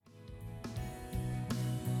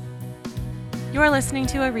You're listening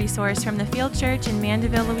to a resource from the Field Church in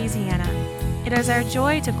Mandeville, Louisiana. It is our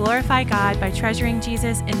joy to glorify God by treasuring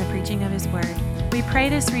Jesus in the preaching of His Word. We pray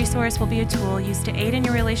this resource will be a tool used to aid in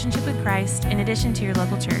your relationship with Christ in addition to your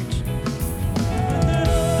local church.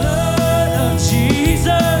 Blood of Jesus,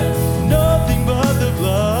 nothing but the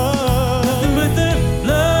blood. Nothing but the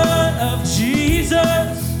blood of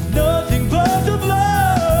Jesus, nothing but the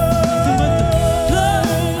blood. Nothing but the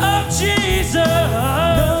blood of Jesus,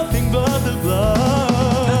 nothing but the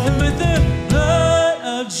blood. Nothing but the blood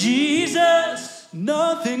of Jesus,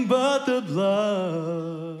 nothing but the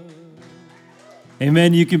blood.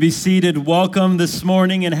 Amen. You can be seated. Welcome this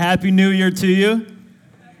morning and Happy New Year to you.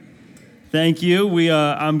 Thank you.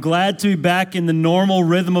 I'm glad to be back in the normal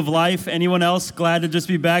rhythm of life. Anyone else glad to just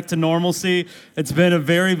be back to normalcy? It's been a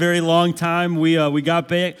very, very long time. We got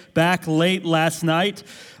back late last night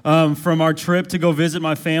from our trip to go visit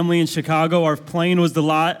my family in Chicago. Our plane was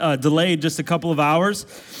delayed just a couple of hours.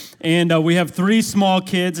 And we have 3 small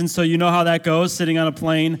kids, and so you know how that goes, sitting on a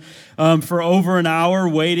plane for over an hour,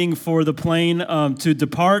 waiting for the plane to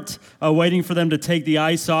depart, waiting for them to take the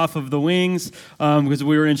ice off of the wings, because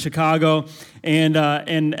we were in Chicago. And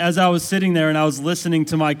as I was sitting there and I was listening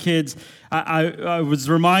to my kids, I was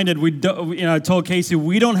reminded, I told Casey,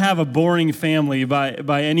 we don't have a boring family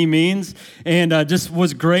by any means, and just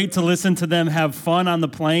was great to listen to them have fun on the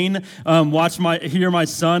plane, hear my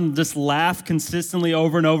son just laugh consistently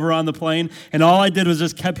over and over on the plane, and all I did was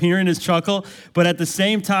just kept hearing his chuckle, but at the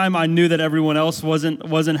same time, I knew that everyone else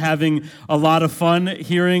wasn't having a lot of fun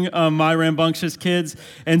hearing my rambunctious kids,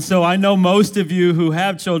 and so I know most of you who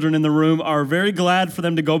have children in the room are very glad for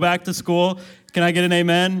them to go back to school. Can I get an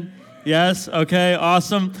amen? Yes? Okay,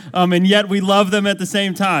 awesome. And yet we love them at the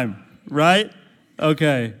same time, right?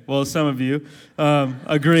 Okay, well, some of you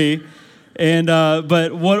agree. And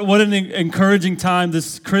but what an encouraging time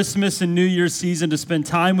this Christmas and New Year's season to spend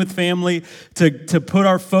time with family, to put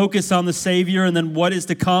our focus on the Savior and then what is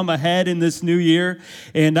to come ahead in this new year.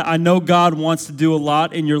 And I know God wants to do a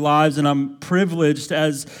lot in your lives, and I'm privileged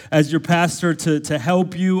as your pastor to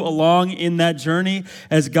help you along in that journey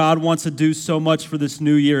as God wants to do so much for this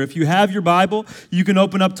new year. If you have your Bible, you can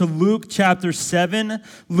open up to Luke chapter 7.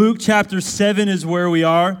 Luke chapter 7 is where we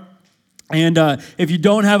are. And if you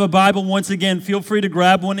don't have a Bible, once again, feel free to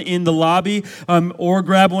grab one in the lobby or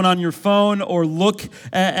grab one on your phone or look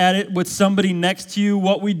at it with somebody next to you.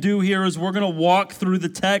 What we do here is we're going to walk through the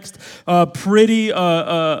text pretty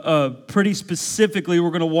specifically.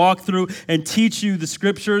 We're going to walk through and teach you the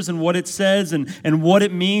scriptures and what it says and what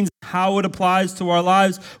it means, how it applies to our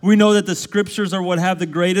lives. We know that the scriptures are what have the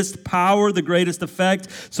greatest power, the greatest effect.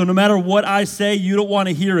 So no matter what I say, you don't want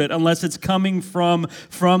to hear it unless it's coming from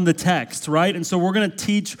the text, right? And so we're going to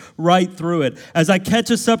teach right through it. As I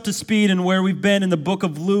catch us up to speed and where we've been in the book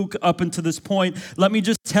of Luke up until this point, let me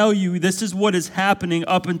just tell you, this is what is happening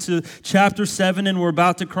up into chapter 7, and we're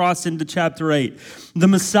about to cross into chapter 8. The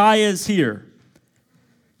Messiah is here.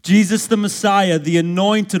 Jesus the Messiah, the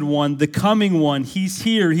anointed one, the coming one, he's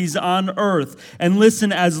here, he's on earth. And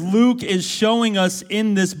listen, as Luke is showing us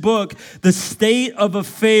in this book, the state of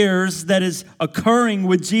affairs that is occurring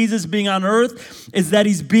with Jesus being on earth is that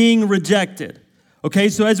he's being rejected. Okay,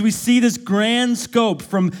 so as we see this grand scope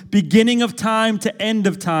from beginning of time to end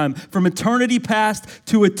of time, from eternity past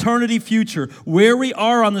to eternity future, where we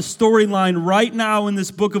are on the storyline right now in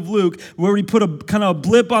this book of Luke, where we put a kind of a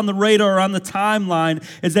blip on the radar on the timeline,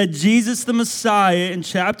 is that Jesus the Messiah in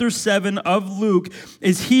chapter 7 of Luke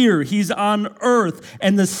is here. He's on earth,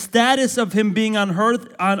 and the status of him being on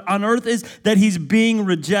earth is that he's being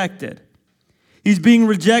rejected. He's being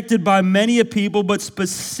rejected by many a people, but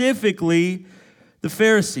specifically the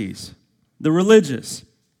Pharisees, the religious,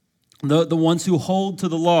 the ones who hold to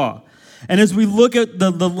the law. And as we look at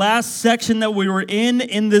the last section that we were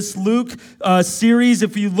in this Luke series,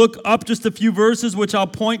 if you look up just a few verses, which I'll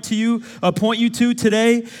point you to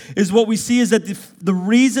today, is what we see is that the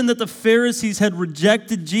reason that the Pharisees had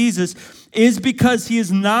rejected Jesus is because he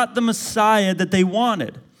is not the Messiah that they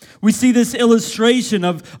wanted. We see this illustration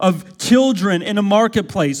of children in a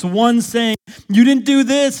marketplace. One saying, you didn't do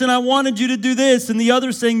this and I wanted you to do this. And the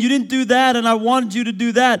other saying, you didn't do that and I wanted you to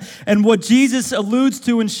do that. And what Jesus alludes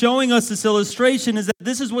to in showing us this illustration is that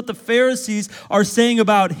this is what the Pharisees are saying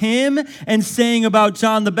about him and saying about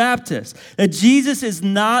John the Baptist. That Jesus is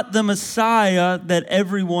not the Messiah that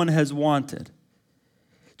everyone has wanted.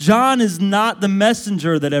 John is not the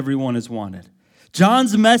messenger that everyone has wanted.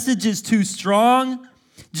 John's message is too strong.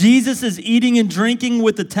 Jesus is eating and drinking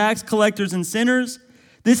with the tax collectors and sinners.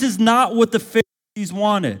 This is not what the Pharisees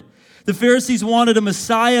wanted. The Pharisees wanted a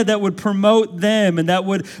Messiah that would promote them and that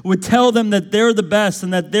would tell them that they're the best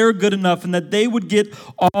and that they're good enough and that they would get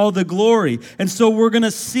all the glory. And so we're going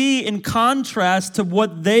to see, in contrast to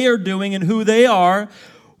what they are doing and who they are,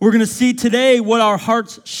 we're going to see today what our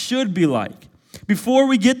hearts should be like. Before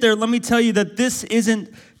we get there, let me tell you that this isn't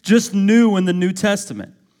just new in the New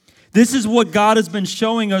Testament. This is what God has been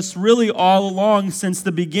showing us really all along since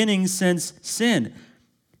the beginning, since sin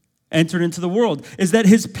entered into the world, is that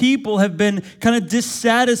his people have been kind of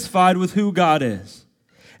dissatisfied with who God is.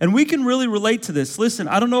 And we can really relate to this. Listen,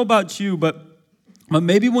 I don't know about you, but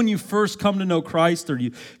maybe when you first come to know Christ or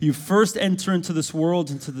you first enter into this world,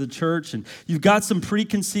 into the church, and you've got some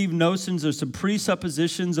preconceived notions or some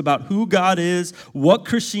presuppositions about who God is, what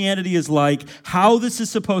Christianity is like, how this is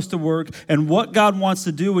supposed to work, and what God wants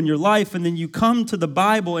to do in your life, and then you come to the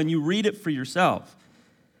Bible and you read it for yourself.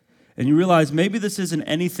 And you realize maybe this isn't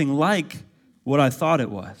anything like what I thought it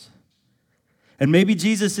was. And maybe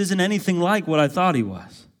Jesus isn't anything like what I thought he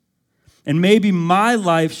was. And maybe my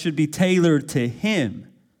life should be tailored to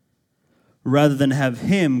him rather than have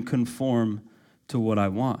him conform to what I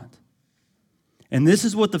want. And this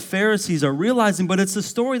is what the Pharisees are realizing, but it's a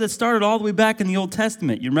story that started all the way back in the Old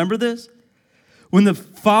Testament. You remember this? When the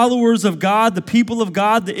followers of God, the people of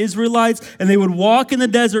God, the Israelites, and they would walk in the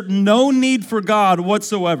desert, no need for God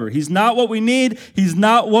whatsoever. He's not what we need. He's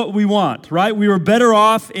not what we want, right? We were better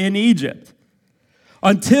off in Egypt.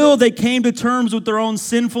 Until they came to terms with their own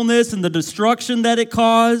sinfulness and the destruction that it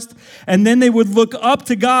caused. And then they would look up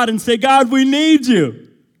to God and say, God, we need you.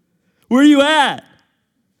 Where are you at?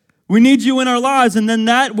 We need you in our lives. And then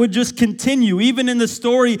that would just continue, even in the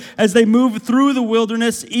story as they move through the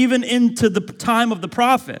wilderness, even into the time of the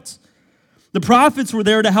prophets. The prophets were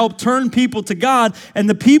there to help turn people to God. And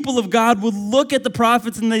the people of God would look at the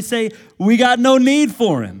prophets and they say, we got no need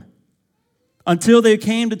for him. Until they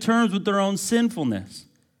came to terms with their own sinfulness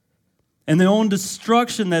and their own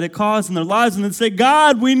destruction that it caused in their lives. And then say,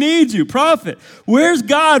 God, we need you. Prophet, where's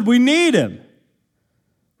God? We need him.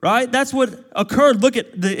 Right? That's what occurred. Look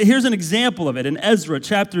at, here's an example of it in Ezra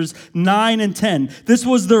chapters 9 and 10. This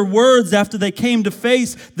was their words after they came to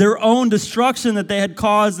face their own destruction that they had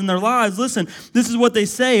caused in their lives. Listen, this is what they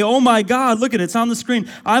say. Oh my God, look at it. It's on the screen.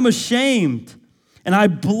 I'm ashamed and I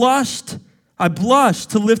blushed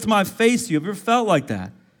to lift my face to you. Have you ever felt like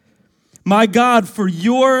that? My God, for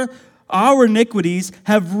our iniquities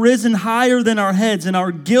have risen higher than our heads, and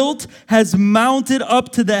our guilt has mounted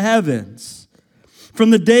up to the heavens.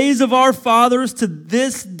 From the days of our fathers to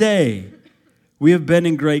this day, we have been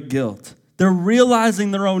in great guilt. They're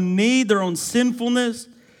realizing their own need, their own sinfulness.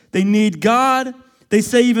 They need God. They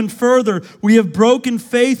say even further, we have broken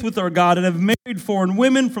faith with our God and have married foreign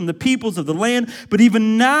women from the peoples of the land. But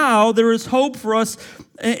even now, there is hope for us,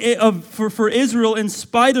 for Israel in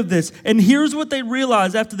spite of this. And here's what they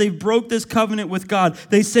realize after they broke this covenant with God.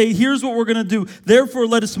 They say, here's what we're going to do. Therefore,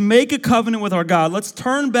 let us make a covenant with our God. Let's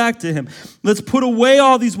turn back to him. Let's put away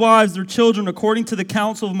all these wives, their children, according to the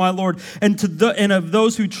counsel of my Lord, and of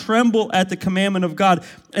those who tremble at the commandment of God.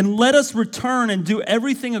 And let us return and do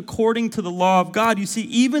everything according to the law of God. You see,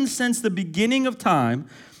 even since the beginning of time,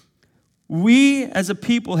 we as a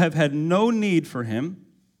people have had no need for him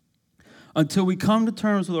until we come to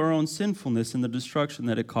terms with our own sinfulness and the destruction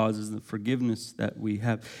that it causes and the forgiveness that we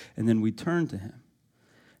have, and then we turn to him.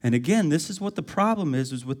 And again, this is what the problem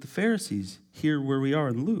is with the Pharisees here where we are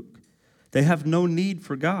in Luke. They have no need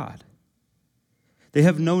for God. They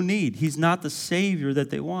have no need. He's not the Savior that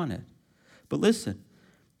they wanted. But listen,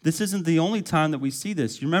 this isn't the only time that we see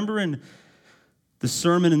this. You remember in the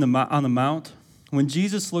Sermon on the Mount, when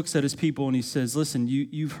Jesus looks at his people and he says, listen,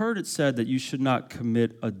 you've heard it said that you should not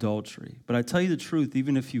commit adultery. But I tell you the truth,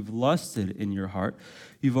 even if you've lusted in your heart,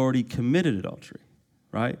 you've already committed adultery,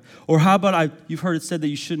 right? Or how about you've heard it said that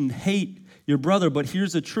you shouldn't hate your brother, but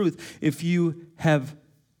here's the truth. If you have,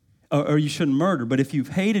 or you shouldn't murder, but if you've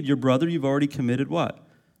hated your brother, you've already committed what?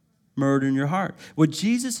 Murder in your heart. What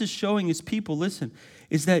Jesus is showing his people, listen,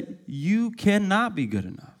 is that you cannot be good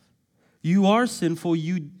enough. You are sinful.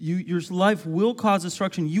 Your life will cause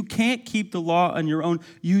destruction. You can't keep the law on your own.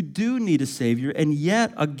 You do need a Savior. And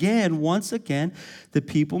yet, once again, the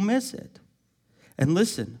people miss it. And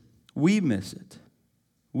listen, we miss it.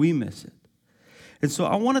 We miss it. And so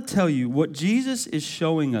I want to tell you what Jesus is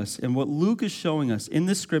showing us and what Luke is showing us in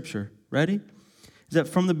this scripture, ready? Is that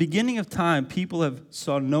from the beginning of time, people have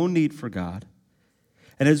saw no need for God.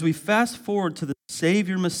 And as we fast forward to the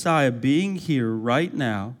Savior Messiah being here right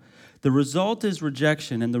now, the result is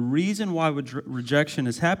rejection, and the reason why rejection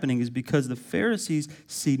is happening is because the Pharisees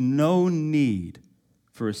see no need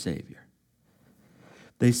for a Savior.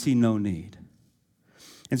 They see no need.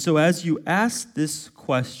 And so as you ask this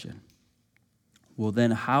question, well,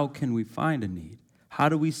 then how can we find a need? How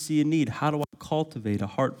do we see a need? How do I cultivate a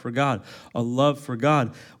heart for God, a love for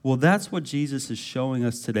God? Well, that's what Jesus is showing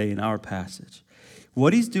us today in our passage.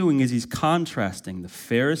 What he's doing is he's contrasting the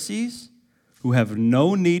Pharisees, who have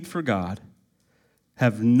no need for God,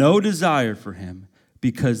 have no desire for him,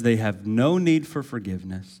 because they have no need for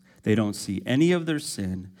forgiveness. They don't see any of their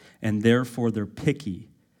sin, and therefore they're picky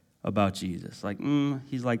about Jesus. Like,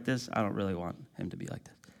 he's like this. I don't really want him to be like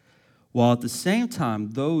this. While at the same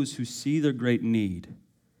time, those who see their great need,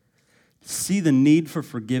 see the need for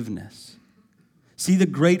forgiveness, see the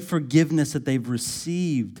great forgiveness that they've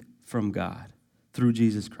received from God through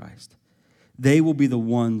Jesus Christ, they will be the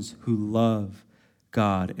ones who love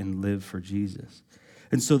God and live for Jesus.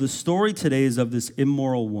 And so the story today is of this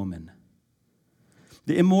immoral woman.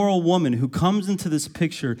 The immoral woman who comes into this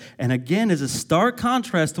picture, and again, is a stark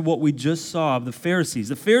contrast to what we just saw of the Pharisees.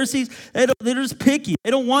 The Pharisees, they're just picky. They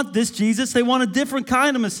don't want this Jesus. They want a different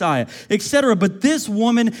kind of Messiah, etc. But this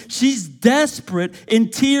woman, she's desperate, in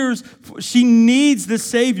tears. She needs the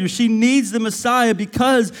Savior. She needs the Messiah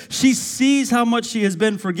because she sees how much she has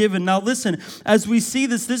been forgiven. Now listen, as we see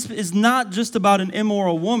this is not just about an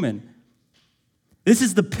immoral woman. This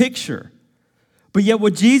is the picture. But yet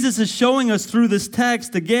what Jesus is showing us through this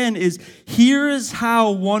text, again, is here is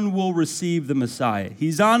how one will receive the Messiah.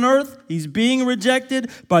 He's on earth. He's being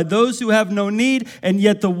rejected by those who have no need. And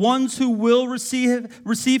yet the ones who will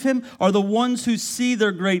receive him are the ones who see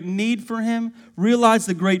their great need for him, realize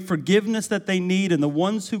the great forgiveness that they need, and the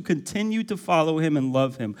ones who continue to follow him and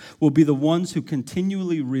love him will be the ones who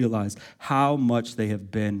continually realize how much they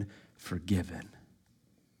have been forgiven.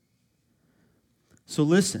 So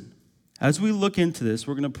listen. As we look into this,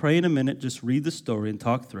 we're going to pray in a minute, just read the story and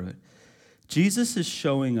talk through it. Jesus is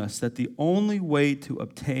showing us that the only way to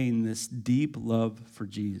obtain this deep love for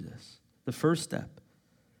Jesus, the first step,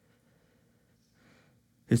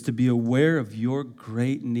 is to be aware of your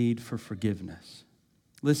great need for forgiveness.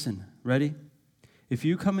 Listen, ready? If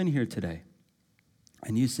you come in here today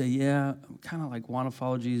and you say, yeah, I kind of like want to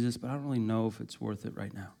follow Jesus, but I don't really know if it's worth it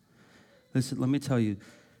right now. Listen, let me tell you,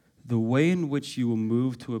 the way in which you will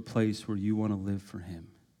move to a place where you want to live for him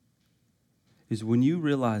is when you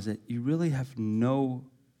realize that you really have no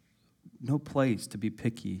place to be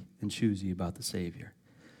picky and choosy about the Savior.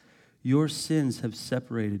 Your sins have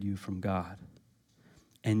separated you from God,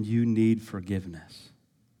 and you need forgiveness.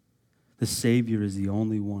 The Savior is the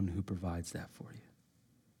only one who provides that for you.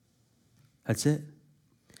 That's it.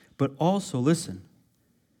 But also, listen,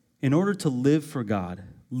 in order to live for God,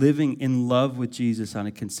 living in love with Jesus on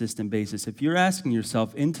a consistent basis, if you're asking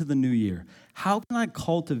yourself into the new year, how can I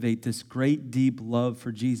cultivate this great, deep love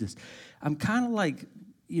for Jesus? I'm kind of like,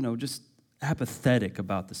 just apathetic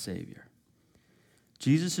about the Savior.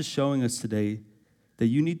 Jesus is showing us today that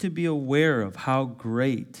you need to be aware of how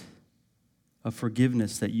great a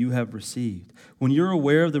forgiveness that you have received. When you're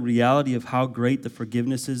aware of the reality of how great the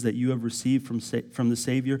forgiveness is that you have received from the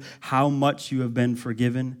Savior, how much you have been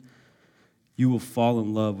forgiven, you will fall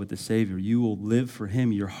in love with the Savior. You will live for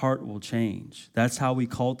him. Your heart will change. That's how we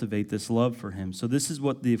cultivate this love for him. So this is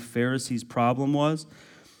what the Pharisees' problem was,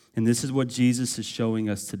 and this is what Jesus is showing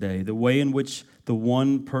us today. The way in which the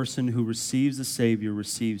one person who receives the Savior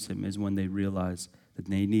receives him is when they realize that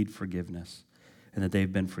they need forgiveness and that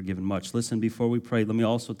they've been forgiven much. Listen, before we pray, let me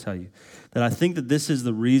also tell you that I think that this is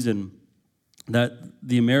the reason that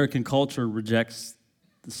the American culture rejects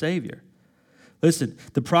the Savior. Listen,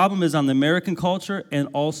 the problem is on the American culture and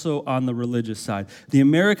also on the religious side. The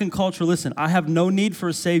American culture, listen, I have no need for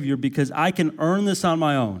a Savior because I can earn this on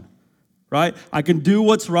my own. Right? I can do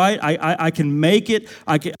what's right. I can make it.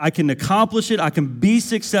 I can accomplish it. I can be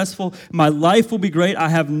successful. My life will be great. I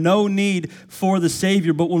have no need for the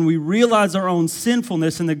Savior. But when we realize our own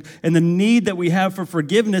sinfulness and the need that we have for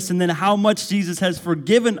forgiveness, and then how much Jesus has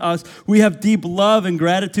forgiven us, we have deep love and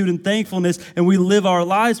gratitude and thankfulness, and we live our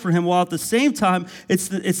lives for him. While at the same time, it's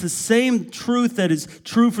the same truth that is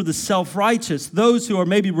true for the self-righteous, those who are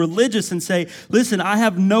maybe religious and say, listen, I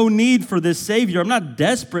have no need for this Savior. I'm not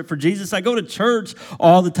desperate for Jesus. I go to church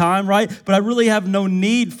all the time, right? But I really have no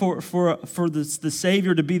need for the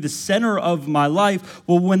Savior to be the center of my life.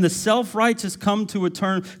 Well, when the self-righteous come to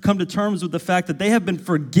terms with the fact that they have been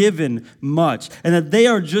forgiven much and that they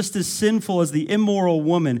are just as sinful as the immoral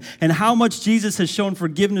woman and how much Jesus has shown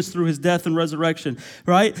forgiveness through his death and resurrection,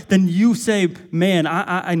 right? Then you say, man,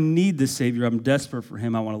 I need this Savior. I'm desperate for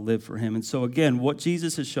him. I want to live for him. And so again, what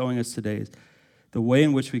Jesus is showing us today is the way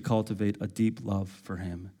in which we cultivate a deep love for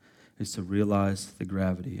him is to realize the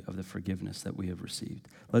gravity of the forgiveness that we have received.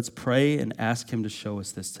 Let's pray and ask him to show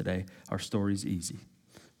us this today. Our story's easy.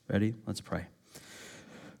 Ready? Let's pray.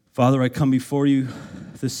 Father, I come before you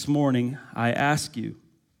this morning. I ask you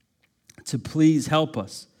to please help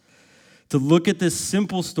us to look at this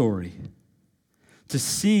simple story, to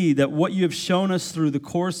see that what you have shown us through the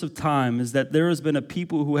course of time is that there has been a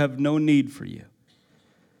people who have no need for you.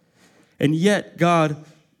 And yet, God,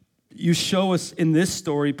 you show us in this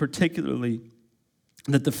story particularly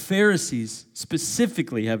that the Pharisees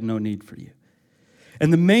specifically have no need for you.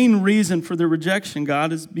 And the main reason for their rejection,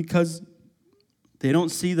 God, is because they don't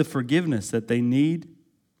see the forgiveness that they need,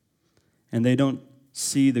 and they don't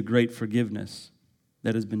see the great forgiveness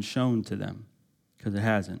that has been shown to them, because it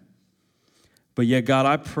hasn't. But yet, God,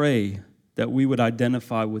 I pray that we would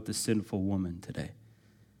identify with the sinful woman today,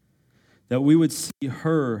 that we would see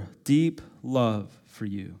her deep love for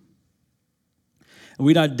you. And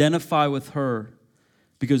we'd identify with her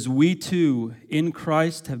because we too, in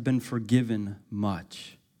Christ, have been forgiven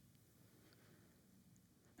much.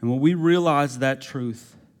 And when we realize that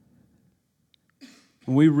truth,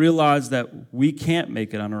 when we realize that we can't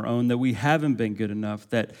make it on our own, that we haven't been good enough,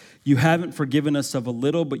 that you haven't forgiven us of a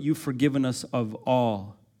little, but you've forgiven us of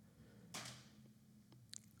all,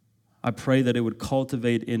 I pray that it would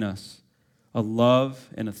cultivate in us a love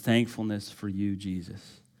and a thankfulness for you,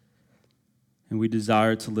 Jesus. And we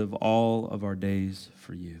desire to live all of our days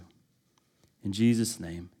for you. In Jesus'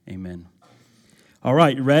 name, amen. All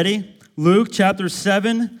right, ready? Luke chapter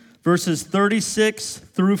 7, verses 36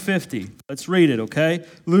 through 50. Let's read it, okay?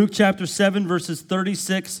 Luke chapter 7, verses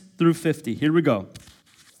 36 through 50. Here we go.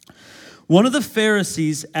 One of the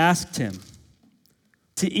Pharisees asked him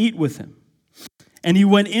to eat with him. And he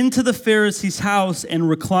went into the Pharisee's house and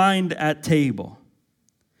reclined at table.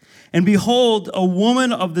 And behold, a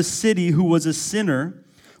woman of the city who was a sinner,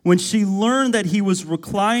 when she learned that he was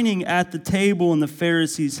reclining at the table in the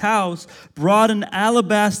Pharisee's house, brought an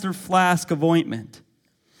alabaster flask of ointment.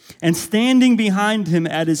 And standing behind him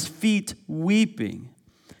at his feet, weeping,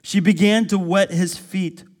 she began to wet his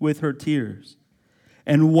feet with her tears,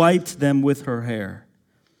 and wiped them with her hair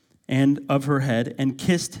and of her head, and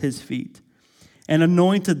kissed his feet, and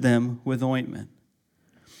anointed them with ointment.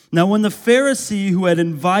 Now when the Pharisee who had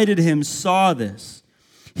invited him saw this,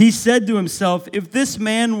 he said to himself, if this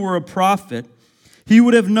man were a prophet, he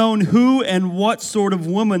would have known who and what sort of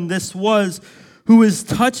woman this was who is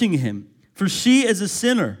touching him, for she is a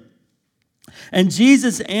sinner. And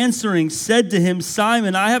Jesus answering said to him,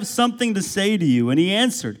 Simon, I have something to say to you. And he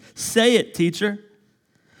answered, say it, teacher.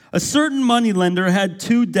 A certain moneylender had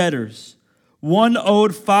 2 debtors. One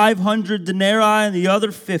owed 500 denarii and the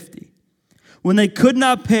other 50. When they could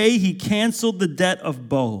not pay, he canceled the debt of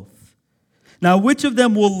both. Now, which of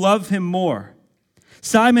them will love him more?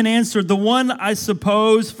 Simon answered, the one, I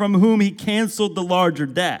suppose, from whom he canceled the larger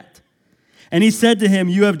debt. And he said to him,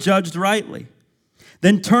 you have judged rightly.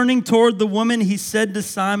 Then turning toward the woman, he said to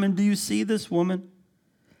Simon, do you see this woman?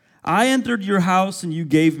 I entered your house and you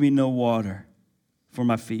gave me no water for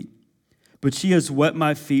my feet, but she has wet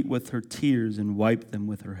my feet with her tears and wiped them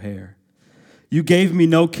with her hair. You gave me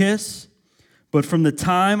no kiss, but from the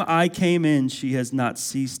time I came in, she has not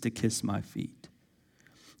ceased to kiss my feet.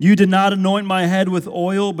 You did not anoint my head with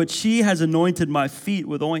oil, but she has anointed my feet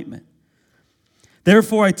with ointment.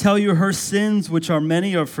 Therefore I tell you, her sins, which are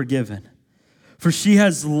many, are forgiven, for she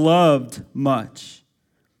has loved much.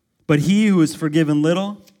 But he who is forgiven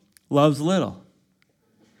little, loves little.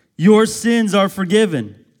 Your sins are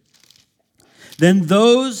forgiven. Then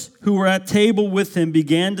those who were at table with him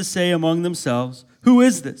began to say among themselves, who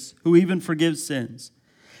is this who even forgives sins?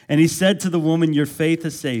 And he said to the woman, your faith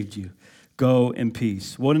has saved you. Go in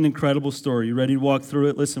peace. What an incredible story. You ready to walk through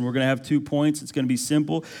it? Listen, we're going to have 2 points. It's going to be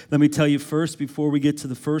simple. Let me tell you first, before we get to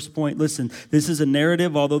the first point, listen, this is a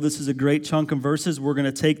narrative. Although this is a great chunk of verses, we're going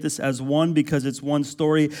to take this as one because it's one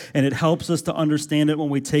story, and it helps us to understand it when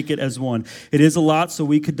we take it as one. It is a lot, so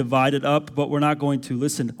we could divide it up, but we're not going to.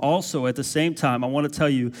 Listen, also, at the same time, I want to tell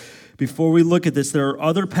you, before we look at this, there are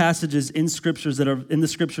other passages in the scriptures that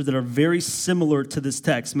are very similar to this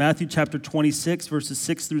text. Matthew chapter 26, verses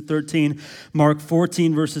 6 through 13, Mark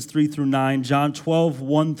 14, verses 3 through 9, John 12,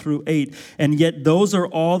 1 through 8. And yet those are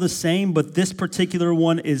all the same, but this particular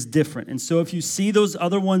one is different. And so if you see those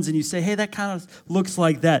other ones and you say, hey, that kind of looks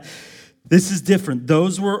like that, this is different.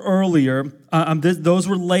 Those were earlier. Those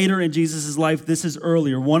were later in Jesus' life. This is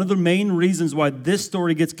earlier. One of the main reasons why this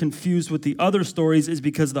story gets confused with the other stories is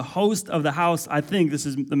because the host of the house, I think this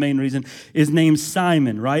is the main reason, is named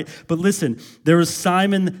Simon, right? But listen, there is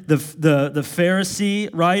Simon the Pharisee,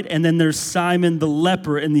 right? And then there's Simon the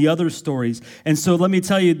leper in the other stories. And so let me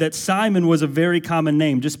tell you that Simon was a very common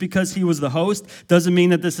name. Just because he was the host doesn't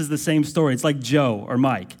mean that this is the same story. It's like Joe or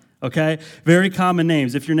Mike. Okay? Very common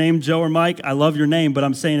names. If you're named Joe or Mike, I love your name, but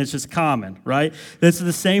I'm saying it's just common, right? This is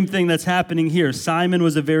the same thing that's happening here. Simon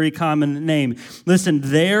was a very common name. Listen,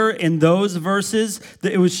 there in those verses,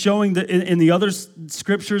 it was showing in the other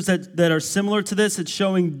scriptures that are similar to this, it's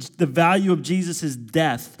showing the value of Jesus'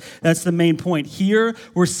 death. That's the main point. Here,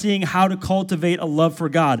 we're seeing how to cultivate a love for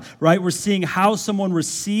God, right? We're seeing how someone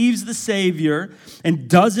receives the Savior and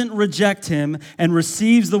doesn't reject him and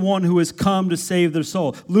receives the one who has come to save their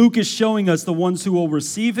soul. Luke is showing us the ones who will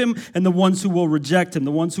receive him and the ones who will reject him.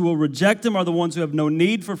 The ones who will reject him are the ones who have no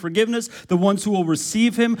need for forgiveness. The ones who will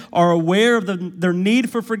receive him are aware of their need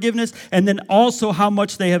for forgiveness and then also how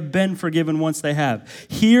much they have been forgiven once they have.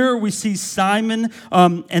 Here we see Simon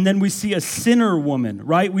and then we see a sinner woman,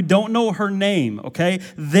 right? We don't know her name, okay?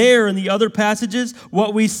 There in the other passages,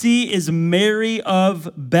 what we see is Mary of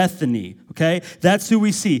Bethany. Okay, that's who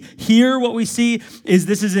we see. Here, what we see is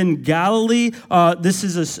this is in Galilee. This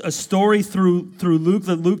is a story through Luke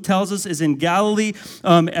that Luke tells us is in Galilee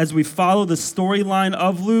as we follow the storyline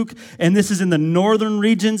of Luke. And this is in the northern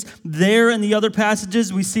regions. There in the other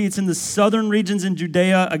passages, we see it's in the southern regions in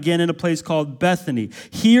Judea, again in a place called Bethany.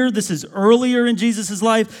 Here, this is earlier in Jesus'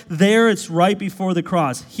 life. There, it's right before the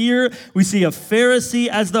cross. Here, we see a Pharisee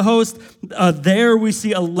as the host. There, we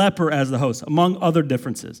see a leper as the host, among other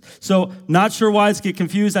differences. So, not sure why it's get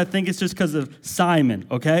confused. I think it's just because of Simon,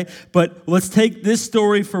 okay? But let's take this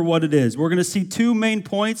story for what it is. We're going to see two main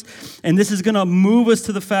points, and this is going to move us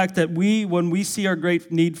to the fact that when we see our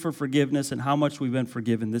great need for forgiveness and how much we've been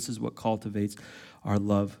forgiven, this is what cultivates our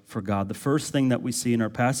love for God. The first thing that we see in our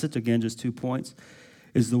passage, again, just 2 points,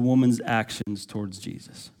 is the woman's actions towards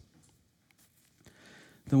Jesus.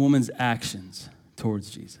 The woman's actions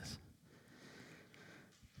towards Jesus.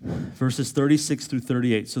 Verses 36 through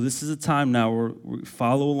 38. So this is a time now where we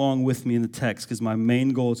follow along with me in the text because my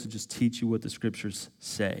main goal is to just teach you what the scriptures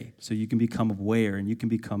say so you can become aware and you can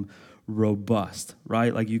become robust,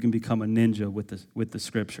 right? Like you can become a ninja with the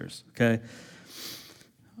scriptures, okay?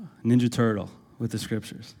 Ninja turtle with the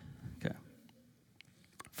scriptures, okay?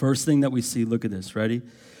 First thing that we see, look at this, ready?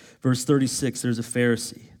 Verse 36, there's a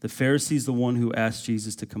Pharisee. The Pharisee is the one who asked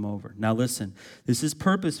Jesus to come over. Now listen, this is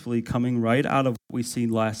purposefully coming right out of what we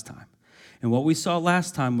seen last time. And what we saw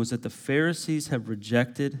last time was that the Pharisees have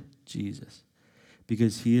rejected Jesus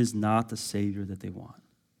because he is not the Savior that they want.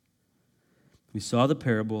 We saw the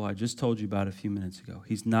parable I just told you about a few minutes ago.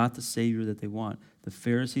 He's not the Savior that they want. The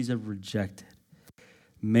Pharisees have rejected.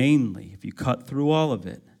 Mainly, if you cut through all of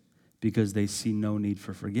it, because they see no need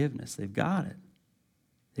for forgiveness. They've got it.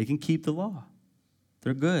 They can keep the law.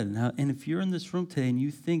 They're good. Now, and if you're in this room today and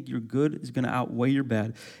you think your good is going to outweigh your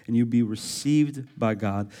bad and you'll be received by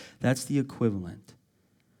God, that's the equivalent.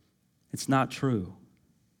 It's not true.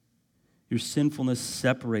 Your sinfulness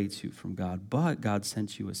separates you from God, but God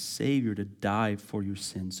sent you a Savior to die for your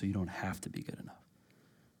sins so you don't have to be good enough.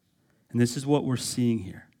 And this is what we're seeing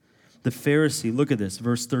here. The Pharisee, look at this,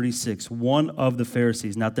 verse 36, one of the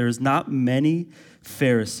Pharisees. Now, there's not many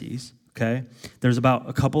Pharisees. Okay, there's about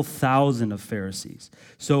a couple thousand of Pharisees.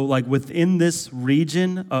 So like within this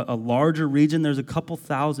region, a larger region, there's a couple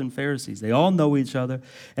thousand Pharisees. They all know each other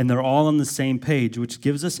and they're all on the same page, which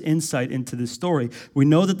gives us insight into this story. We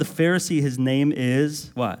know that the Pharisee, his name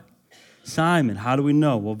is what? Simon. How do we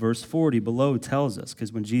know? Well, verse 40 below tells us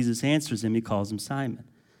because when Jesus answers him, he calls him Simon.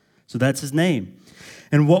 So that's his name.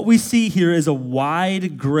 And what we see here is a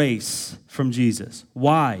wide grace from Jesus.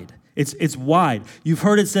 Wide. It's wide. You've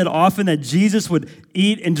heard it said often that Jesus would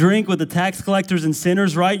eat and drink with the tax collectors and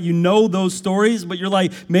sinners, right? You know those stories, but you're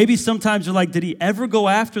like, maybe sometimes you're like, did he ever go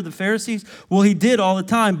after the Pharisees? Well, he did all the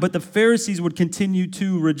time, but the Pharisees would continue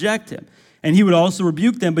to reject him. And he would also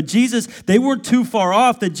rebuke them. But Jesus, they weren't too far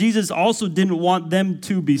off that Jesus also didn't want them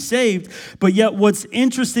to be saved. But yet what's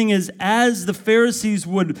interesting is as the Pharisees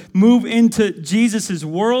would move into Jesus'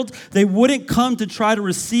 world, they wouldn't come to try to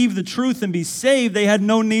receive the truth and be saved. They had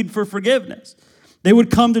no need for forgiveness. They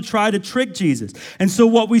would come to try to trick Jesus. And so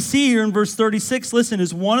what we see here in verse 36, listen,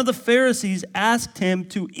 is one of the Pharisees asked him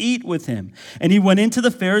to eat with him. And he went into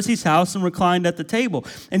the Pharisee's house and reclined at the table.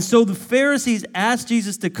 And so the Pharisees asked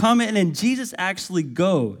Jesus to come in, and Jesus actually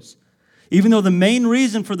goes. Even though the main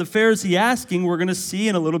reason for the Pharisee asking, we're going to see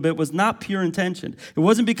in a little bit, was not pure intention. It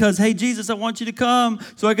wasn't because, hey, Jesus, I want you to come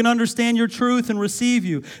so I can understand your truth and receive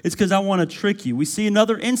you. It's because I want to trick you. We see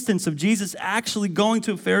another instance of Jesus actually going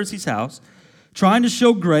to a Pharisee's house, trying to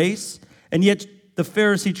show grace, and yet the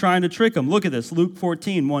Pharisee trying to trick him. Look at this, Luke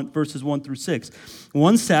 14, verses 1 through 6.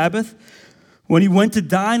 One Sabbath, when he went to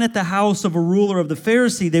dine at the house of a ruler of the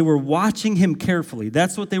Pharisee, they were watching him carefully.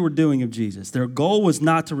 That's what they were doing of Jesus. Their goal was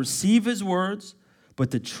not to receive his words, but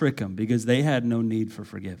to trick him, because they had no need for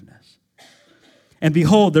forgiveness. And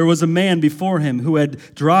behold, there was a man before him who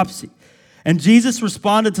had dropsy. And Jesus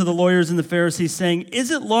responded to the lawyers and the Pharisees, saying, "Is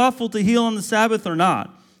it lawful to heal on the Sabbath or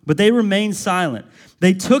not?" But they remained silent.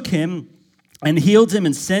 They took him and healed him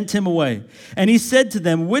and sent him away. And he said to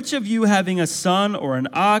them, "Which of you, having a son or an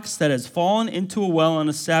ox that has fallen into a well on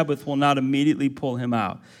a Sabbath, will not immediately pull him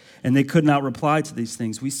out?" And they could not reply to these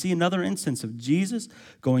things. We see another instance of Jesus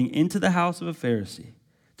going into the house of a Pharisee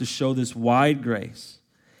to show this wide grace.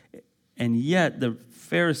 And yet the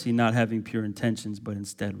Pharisee not having pure intentions, but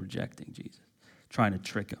instead rejecting Jesus, trying to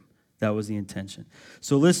trick him. That was the intention.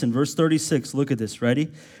 So listen, verse 36, look at this.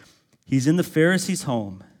 Ready? He's in the Pharisee's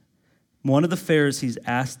home. One of the Pharisees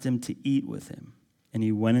asked him to eat with him, and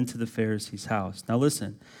he went into the Pharisee's house. Now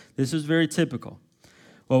listen, this is very typical.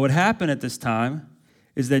 What would happen at this time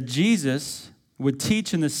is that Jesus would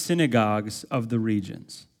teach in the synagogues of the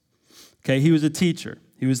regions. Okay, he was a teacher.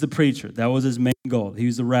 He was the preacher. That was his main goal. He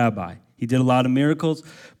was the rabbi. He did a lot of miracles,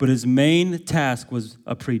 but his main task was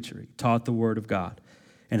a preacher. He taught the word of God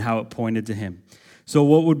and how it pointed to him. So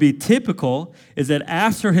what would be typical is that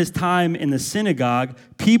after his time in the synagogue,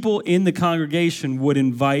 people in the congregation would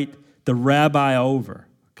invite the rabbi over,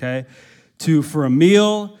 okay, for a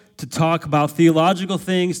meal, to talk about theological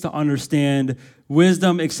things, to understand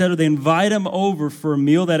wisdom, etc. They invite him over for a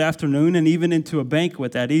meal that afternoon and even into a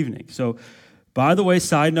banquet that evening. So, by the way,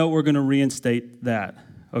 side note, we're going to reinstate that,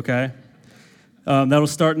 okay? That'll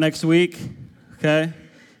start next week, okay?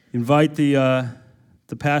 Invite the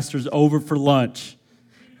pastors over for lunch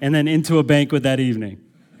and then into a banquet that evening,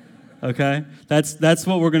 okay? That's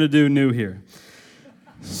what we're going to do new here.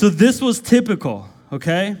 So this was typical,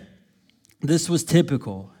 okay? This was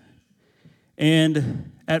typical.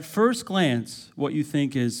 And at first glance, what you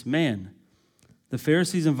think is, man, the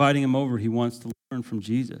Pharisee's inviting him over. He wants to learn from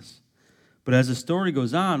Jesus. But as the story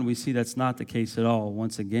goes on, we see that's not the case at all.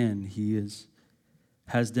 Once again, he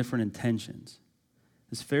has different intentions.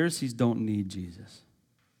 These Pharisees don't need Jesus.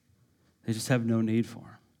 They just have no need for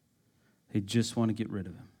him. They just want to get rid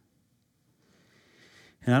of him.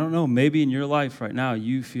 And I don't know, maybe in your life right now,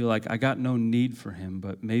 you feel like I got no need for him,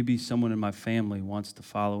 but maybe someone in my family wants to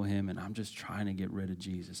follow him, and I'm just trying to get rid of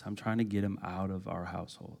Jesus. I'm trying to get him out of our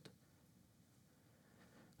household.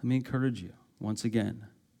 Let me encourage you, once again,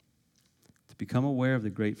 to become aware of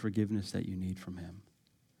the great forgiveness that you need from him.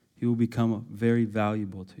 He will become very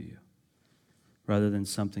valuable to you rather than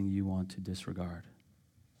something you want to disregard.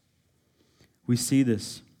 We see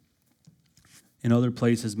this in other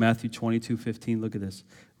places. Matthew 22:15, look at this.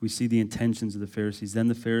 We see the intentions of the Pharisees. Then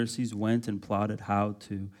the Pharisees went and plotted how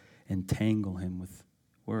to entangle him with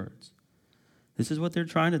words. This is what they're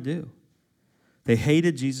trying to do. They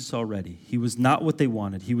hated Jesus already. He was not what they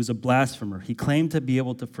wanted. He was a blasphemer. He claimed to be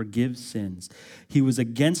able to forgive sins. He was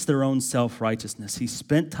against their own self-righteousness. He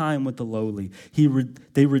spent time with the lowly.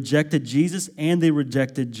 They rejected Jesus and they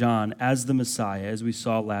rejected John as the Messiah, as we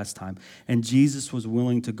saw last time. And Jesus was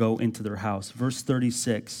willing to go into their house. Verse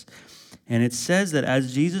 36, and it says that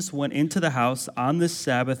as Jesus went into the house on this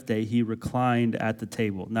Sabbath day, he reclined at the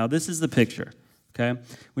table. Now, this is the picture, okay?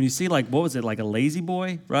 When you see, like, what was it, like a lazy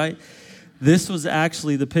boy, right? This was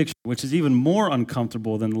actually the picture, which is even more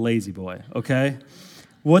uncomfortable than the lazy boy, okay?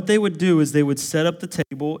 What they would do is they would set up the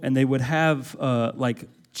table and they would have like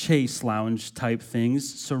chase lounge type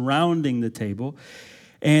things surrounding the table.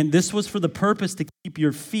 And this was for the purpose to keep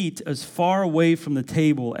your feet as far away from the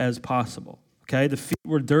table as possible, okay? The feet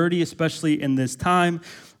were dirty, especially in this time.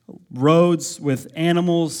 Roads with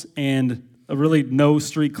animals and really no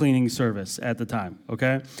street cleaning service at the time,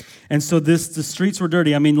 okay? And so the streets were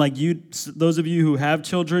dirty. I mean, like those of you who have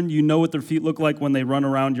children, you know what their feet look like when they run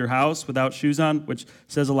around your house without shoes on, which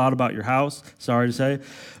says a lot about your house, sorry to say.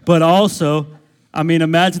 But also, I mean,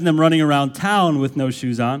 imagine them running around town with no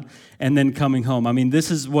shoes on and then coming home. I mean,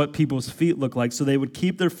 this is what people's feet look like. So they would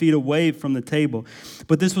keep their feet away from the table.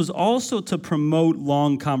 But this was also to promote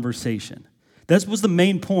long conversation. That was the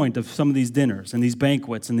main point of some of these dinners and these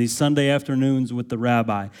banquets and these Sunday afternoons with the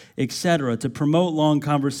rabbi, etc., to promote long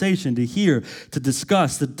conversation, to hear, to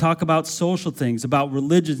discuss, to talk about social things, about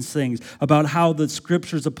religious things, about how the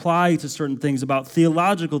scriptures apply to certain things, about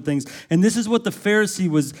theological things. And this is what the Pharisee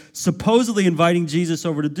was supposedly inviting Jesus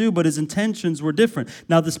over to do, but his intentions were different.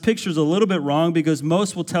 Now, this picture is a little bit wrong because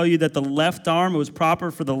most will tell you that the left arm, it was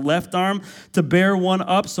proper for the left arm to bear one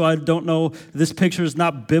up, so I don't know, this picture is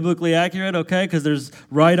not biblically accurate, okay? okay? Because there's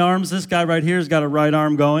right arms. This guy right here has got a right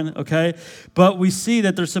arm going, okay? But we see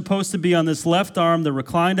that they're supposed to be on this left arm. They're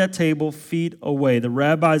reclined at table, feet away. The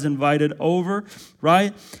rabbi's invited over,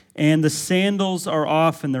 right? And the sandals are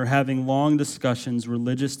off, and they're having long discussions,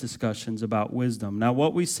 religious discussions about wisdom. Now,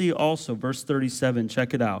 what we see also, verse 37,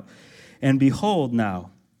 check it out. And behold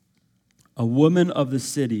now, a woman of the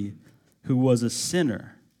city who was a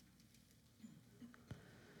sinner.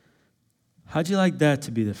 How'd you like that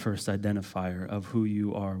to be the first identifier of who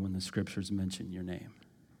you are when the scriptures mention your name?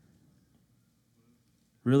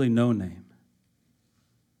 Really, no name.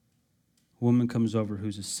 A woman comes over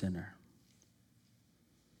who's a sinner.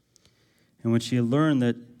 And when she had learned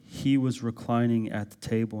that he was reclining at the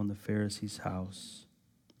table in the Pharisee's house,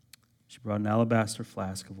 she brought an alabaster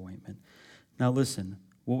flask of ointment. Now listen,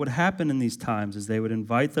 what would happen in these times is they would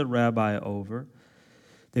invite the rabbi over.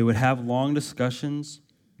 They would have long discussions.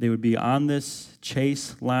 They would be on this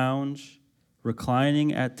chaise lounge,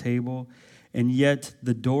 reclining at table, and yet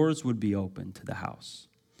the doors would be open to the house.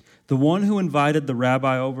 The one who invited the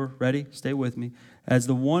rabbi over, ready? Stay with me. As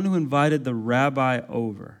the one who invited the rabbi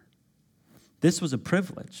over, this was a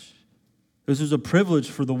privilege. This was a privilege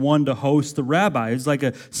for the one to host the rabbi. He's like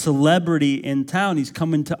a celebrity in town. He's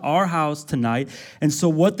coming to our house tonight. And so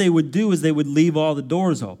what they would do is they would leave all the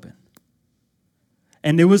doors open.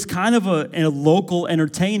 And it was kind of a local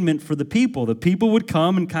entertainment for the people. The people would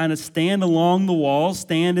come and kind of stand along the wall,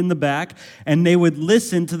 stand in the back, and they would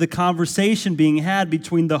listen to the conversation being had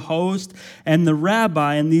between the host and the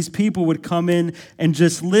rabbi. And these people would come in and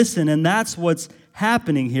just listen. And that's what's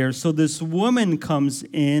happening here. So this woman comes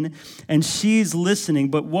in and she's listening.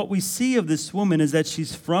 But what we see of this woman is that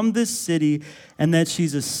she's from this city and that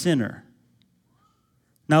she's a sinner.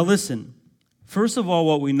 Now listen. First of all,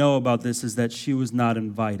 what we know about this is that she was not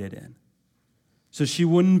invited in. So she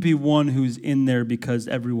wouldn't be one who's in there because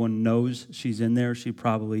everyone knows she's in there. She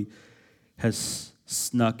probably has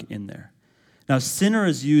snuck in there. Now, sinner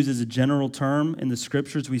is used as a general term in the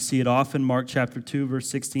scriptures. We see it often. Mark chapter 2, verse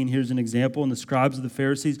 16. Here's an example. And the scribes of the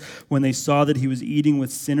Pharisees, when they saw that he was eating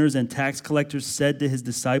with sinners and tax collectors, said to his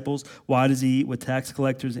disciples, why does he eat with tax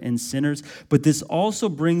collectors and sinners? But this also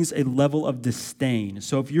brings a level of disdain.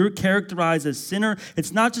 So if you're characterized as sinner,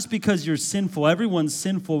 it's not just because you're sinful. Everyone's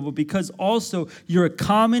sinful, but because also you're a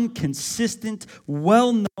common, consistent,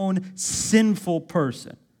 well-known, sinful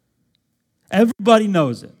person. Everybody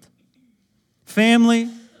knows it. Family,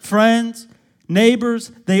 friends, neighbors,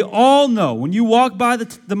 they all know. When you walk by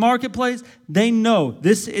the marketplace, they know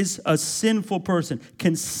this is a sinful person,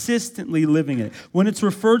 consistently living in it. When it's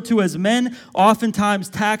referred to as men, oftentimes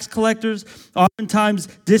tax collectors, oftentimes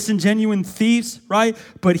disingenuous thieves, right?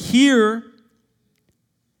 But here,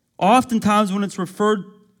 oftentimes when it's referred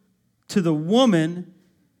to the woman,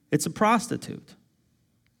 it's a prostitute.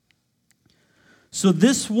 So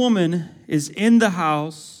this woman is in the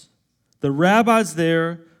house. The rabbi's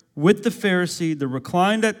there with the Pharisee. They're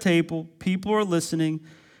reclined at table. People are listening.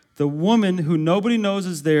 The woman, who nobody knows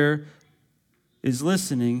is there, is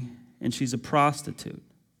listening, and she's a prostitute,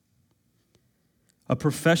 a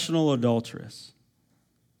professional adulteress.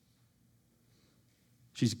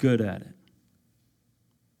 She's good at it.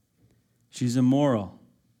 She's immoral.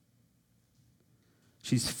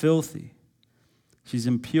 She's filthy. She's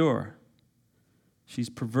impure. She's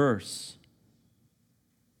perverse.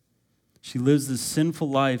 She lives this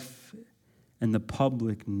sinful life, and the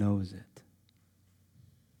public knows it.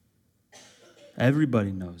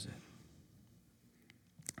 Everybody knows it.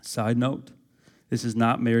 Side note, this is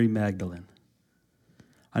not Mary Magdalene.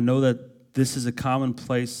 I know that this is a common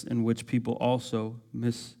place in which people also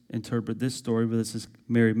misinterpret this story, but this is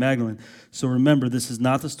Mary Magdalene. So remember, this is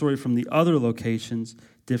not the story from the other locations,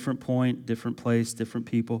 different point, different place, different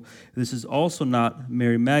people. This is also not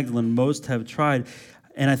Mary Magdalene. Most have tried.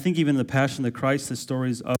 And I think even in the Passion of the Christ, the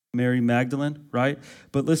stories of Mary Magdalene, right?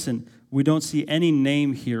 But listen, we don't see any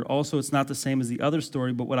name here. Also, it's not the same as the other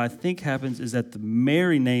story, but what I think happens is that the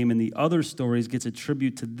Mary name in the other stories gets a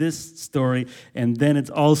tribute to this story, and then it's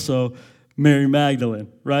also Mary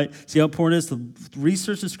Magdalene, right? See how important it is to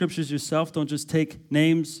research the scriptures yourself. Don't just take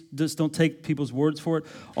names, just don't take people's words for it.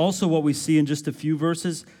 Also, what we see in just a few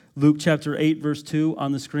verses, Luke chapter 8, verse 2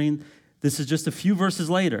 on the screen, this is just a few verses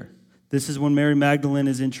later. This is when Mary Magdalene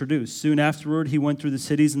is introduced. Soon afterward, he went through the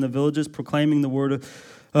cities and the villages, proclaiming the word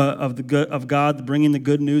of God, bringing the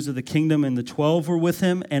good news of the kingdom. And the 12 were with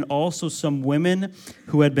him, and also some women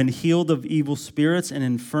who had been healed of evil spirits and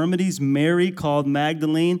infirmities. Mary, called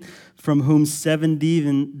Magdalene, from whom 7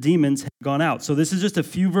 demons had gone out. So this is just a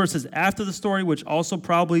few verses after the story, which also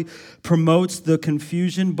probably promotes the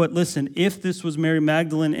confusion. But listen, if this was Mary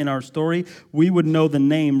Magdalene in our story, we would know the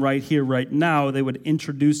name right here, right now. They would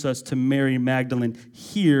introduce us to Mary Magdalene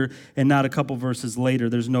here and not a couple verses later.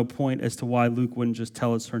 There's no point as to why Luke wouldn't just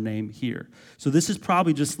tell us her name here. So this is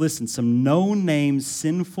probably just, listen, some no-name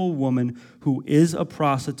sinful woman who is a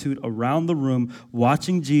prostitute around the room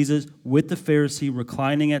watching Jesus with the Pharisee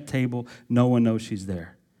reclining at table. No one knows she's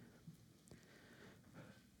there.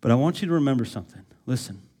 But I want you to remember something.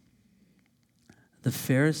 Listen, the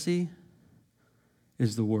Pharisee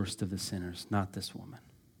is the worst of the sinners, not this woman.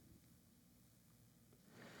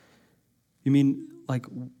 You mean, like,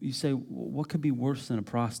 you say, what could be worse than a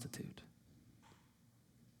prostitute?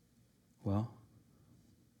 Well,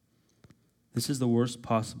 this is the worst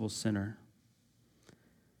possible sinner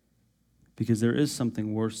because there is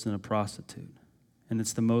something worse than a prostitute, and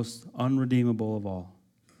it's the most unredeemable of all.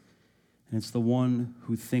 And it's the one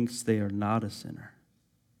who thinks they are not a sinner,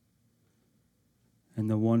 and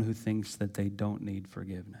the one who thinks that they don't need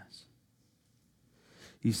forgiveness.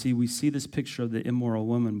 You see, we see this picture of the immoral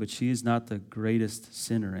woman, but she is not the greatest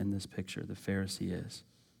sinner in this picture. The Pharisee is.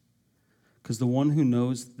 Because the one who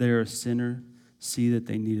knows they're a sinner see that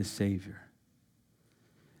they need a Savior.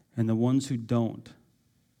 And the ones who don't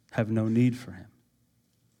have no need for him.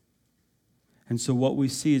 And so what we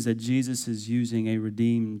see is that Jesus is using a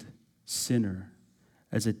redeemed sinner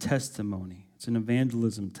as a testimony. It's an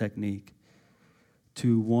evangelism technique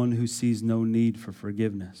to one who sees no need for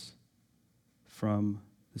forgiveness from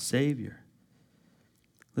the Savior.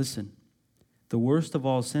 Listen, the worst of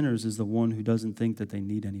all sinners is the one who doesn't think that they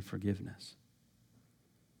need any forgiveness.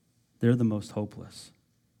 They're the most hopeless.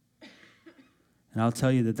 And I'll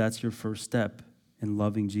tell you that that's your first step in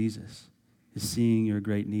loving Jesus, is seeing your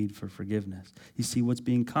great need for forgiveness. You see, what's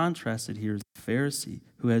being contrasted here is the Pharisee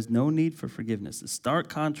who has no need for forgiveness. The stark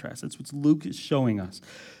contrast. That's what Luke is showing us.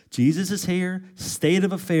 Jesus is here, state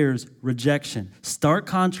of affairs, rejection. Stark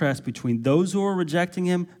contrast between those who are rejecting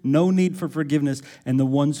him, no need for forgiveness, and the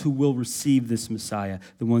ones who will receive this Messiah,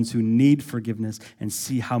 the ones who need forgiveness and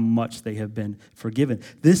see how much they have been forgiven.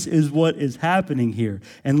 This is what is happening here.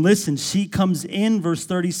 And listen, she comes in, verse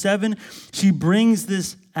 37, she brings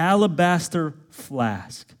this alabaster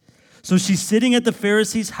flask. So she's sitting at the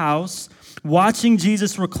Pharisee's house, watching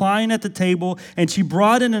Jesus recline at the table, and she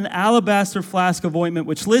brought in an alabaster flask of ointment,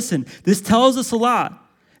 which, listen, this tells us a lot.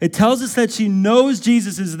 It tells us that she knows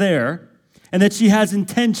Jesus is there and that she has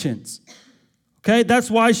intentions. Okay, that's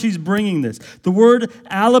why she's bringing this. The word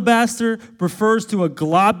alabaster refers to a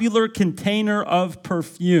globular container of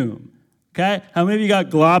perfume. Okay, how many of you got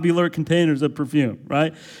globular containers of perfume,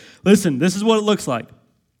 right? Listen, this is what it looks like.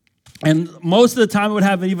 And most of the time it would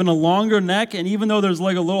have even a longer neck, and even though there's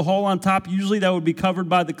like a little hole on top, usually that would be covered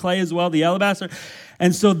by the clay as well, the alabaster.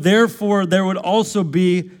 And so therefore there would also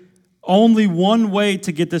be only one way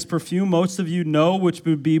to get this perfume, most of you know, which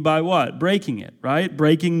would be by what? Breaking it, right?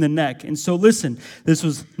 Breaking the neck. And so listen, this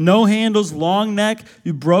was no handles, long neck.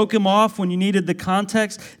 You broke them off when you needed the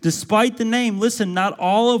context. Despite the name, listen, not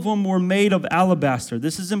all of them were made of alabaster.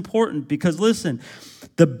 This is important because listen,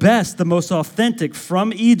 the best, the most authentic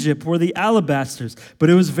from Egypt were the alabasters, but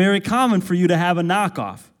it was very common for you to have a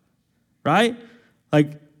knockoff, right?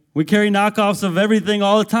 Like we carry knockoffs of everything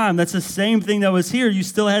all the time. That's the same thing that was here. You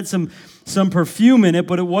still had some perfume in it,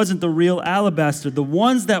 but it wasn't the real alabaster. The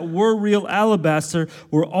ones that were real alabaster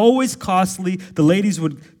were always costly. The ladies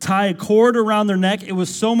would tie a cord around their neck. It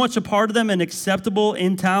was so much a part of them and acceptable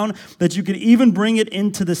in town that you could even bring it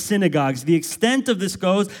into the synagogues. The extent of this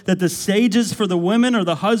goes that the sages for the women or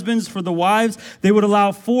the husbands for the wives, they would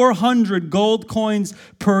allow 400 gold coins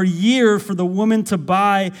per year for the woman to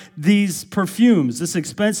buy these perfumes, this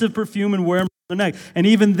expensive perfume, and wear them the neck. And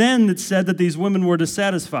even then it said that these women were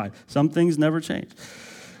dissatisfied. Some things never change.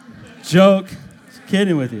 Joke. Just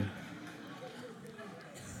kidding with you.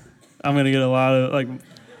 I'm going to get a lot of,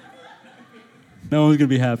 no one's going to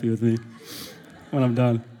be happy with me when I'm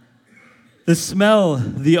done. The smell,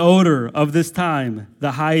 the odor of this time,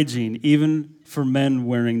 the hygiene, even for men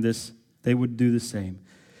wearing this, they would do the same.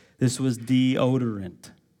 This was deodorized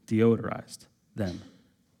them.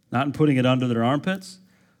 Not in putting it under their armpits,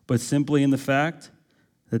 but simply in the fact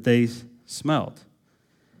that they smelled.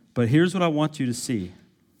 But here's what I want you to see.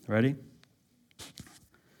 Ready?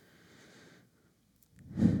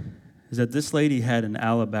 Is that this lady had an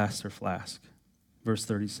alabaster flask. Verse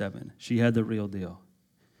 37. She had the real deal.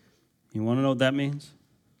 You want to know what that means?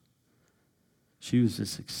 She was a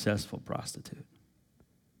successful prostitute.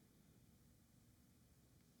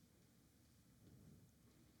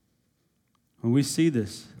 When we see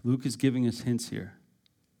this, Luke is giving us hints here.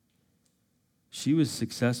 She was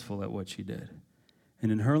successful at what she did.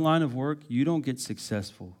 And in her line of work, you don't get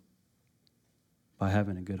successful by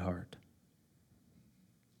having a good heart.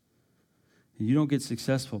 You don't get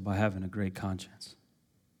successful by having a great conscience.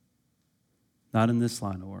 Not in this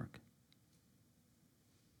line of work.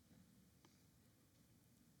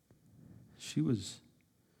 She was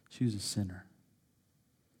a sinner.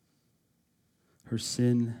 Her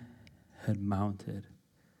sin had mounted.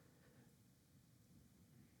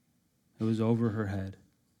 It was over her head.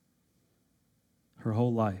 Her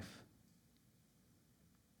whole life.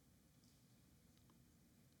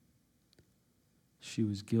 She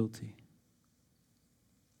was guilty.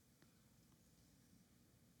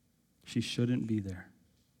 She shouldn't be there.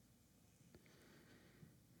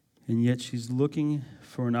 And yet she's looking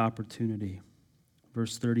for an opportunity.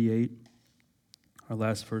 Verse 38, our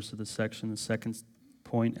last verse of the section, the second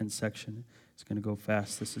point and section. It's going to go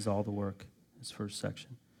fast. This is all the work, this first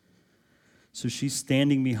section. So she's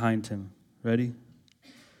standing behind him. Ready?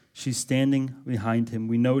 She's standing behind him.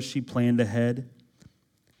 We know she planned ahead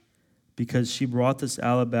because she brought this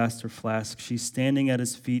alabaster flask. She's standing at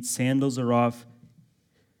his feet. Sandals are off.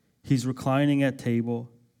 He's reclining at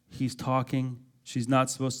table. He's talking. She's not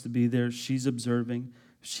supposed to be there. She's observing.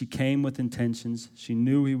 She came with intentions. She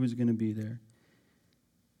knew he was going to be there.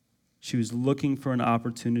 She was looking for an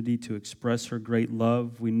opportunity to express her great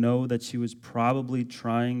love. We know that she was probably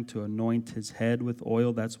trying to anoint his head with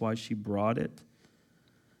oil. That's why she brought it.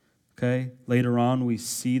 Okay? Later on, we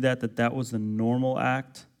see that was the normal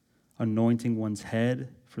act, anointing one's head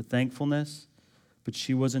for thankfulness. But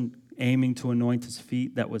she wasn't aiming to anoint his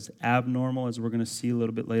feet. That was abnormal, as we're going to see a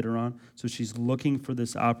little bit later on. So she's looking for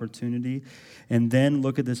this opportunity. And then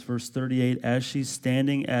look at this, verse 38. As she's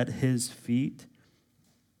standing at his feet,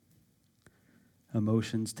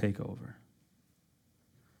 emotions take over.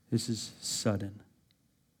 This is sudden.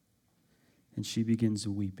 And she begins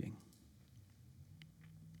weeping.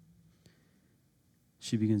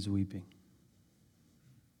 She begins weeping.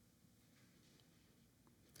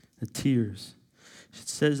 The tears. It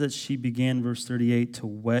says that she began, verse 38, to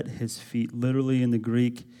wet his feet. Literally in the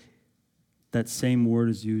Greek, that same word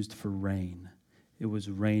is used for rain. It was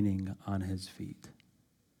raining on his feet.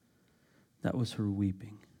 That was her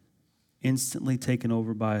weeping. Instantly taken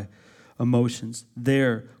over by emotions.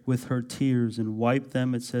 There with her tears and wiped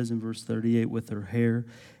them, it says in verse 38, with her hair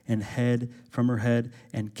and head from her head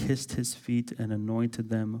and kissed his feet and anointed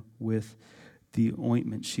them with the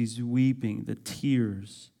ointment. She's weeping, the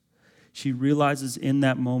tears. She realizes in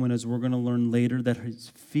that moment, as we're going to learn later, that his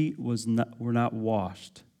feet were not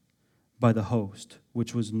washed by the host,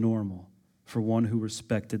 which was normal for one who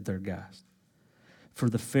respected their guest. For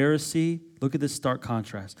the Pharisee, look at this stark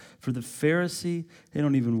contrast. For the Pharisee, they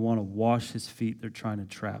don't even want to wash his feet. They're trying to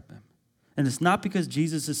trap him. And it's not because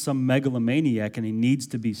Jesus is some megalomaniac and he needs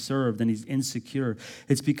to be served and he's insecure.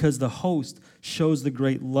 It's because the host shows the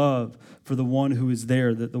great love for the one who is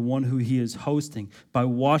there, the one who he is hosting. By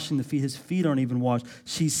washing the feet, his feet aren't even washed.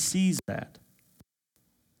 She sees that.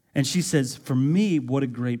 And she says, for me, what a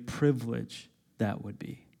great privilege that would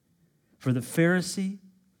be. For the Pharisee,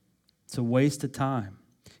 it's a waste of time.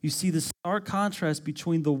 You see the stark contrast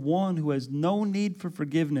between the one who has no need for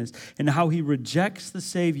forgiveness and how he rejects the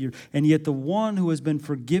Savior, and yet the one who has been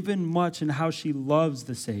forgiven much and how she loves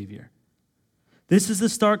the Savior. This is the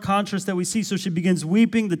stark contrast that we see. So she begins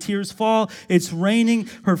weeping, the tears fall, it's raining,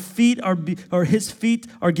 his feet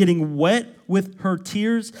are getting wet with her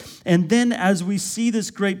tears. And then as we see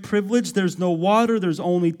this great privilege, there's no water, there's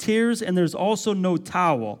only tears, and there's also no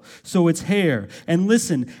towel. So it's hair. And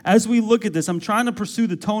listen, as we look at this, I'm trying to pursue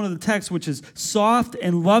the tone of the text, which is soft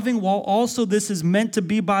and loving, while also this is meant to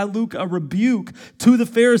be by Luke a rebuke to the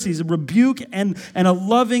Pharisees, a rebuke and a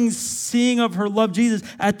loving seeing of her love Jesus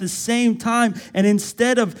at the same time. And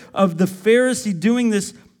instead of the Pharisee doing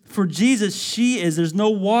this for Jesus, there's no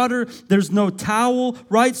water, there's no towel,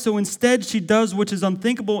 right? So instead she does which is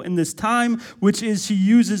unthinkable in this time, which is she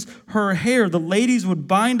uses her hair. The ladies would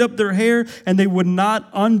bind up their hair and they would not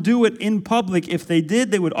undo it in public. If they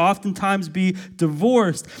did, they would oftentimes be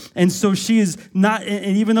divorced. And so she is not,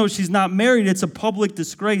 and even though she's not married, it's a public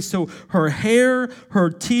disgrace. So her hair, her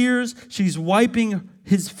tears, she's wiping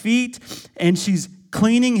his feet and she's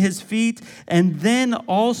cleaning his feet, and then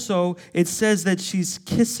also it says that she's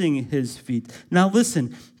kissing his feet. Now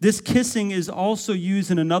listen, this kissing is also used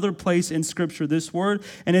in another place in Scripture, this word,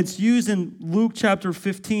 and it's used in Luke chapter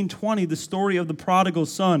 15:20, the story of the prodigal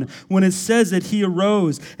son, when it says that he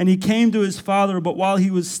arose and he came to his father, but while he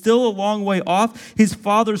was still a long way off, his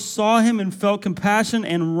father saw him and felt compassion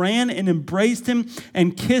and ran and embraced him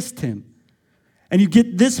and kissed him. And you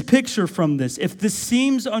get this picture from this. If this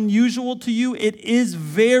seems unusual to you, it is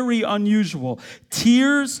very unusual.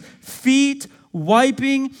 Tears, feet,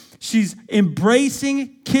 wiping. She's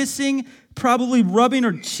embracing, kissing, probably rubbing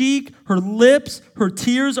her cheek, her lips. Her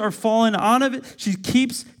tears are falling on of it. She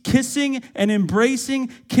keeps kissing and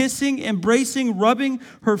embracing, kissing, embracing, rubbing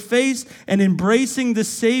her face and embracing the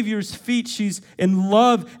Savior's feet. She's in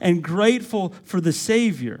love and grateful for the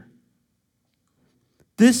Savior.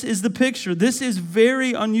 This is the picture. This is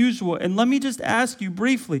very unusual. And let me just ask you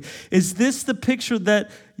briefly, is this the picture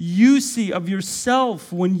that you see of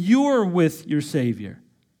yourself when you're with your Savior?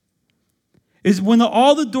 Is when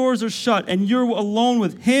all the doors are shut and you're alone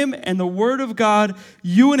with Him and the Word of God,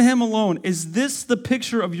 you and Him alone, is this the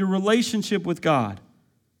picture of your relationship with God?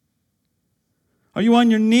 Are you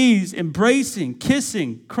on your knees, embracing,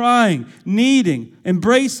 kissing, crying, kneading,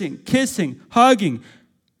 embracing, kissing, hugging?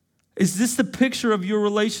 Is this the picture of your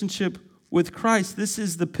relationship with Christ? This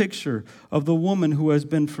is the picture of the woman who has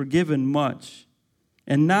been forgiven much.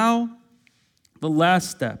 And now, the last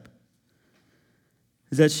step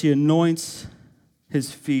is that she anoints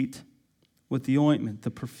His feet with the ointment. The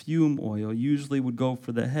perfume oil usually would go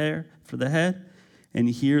for the hair, for the head, and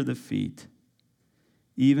here the feet.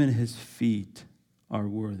 Even His feet are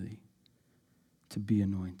worthy to be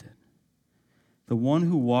anointed. The one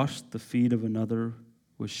who washed the feet of another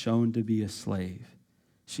was shown to be a slave.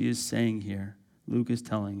 She is saying here, Luke is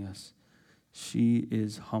telling us, she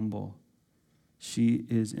is humble. She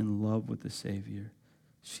is in love with the Savior.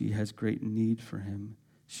 She has great need for Him.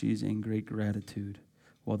 She is in great gratitude,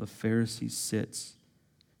 while the Pharisee sits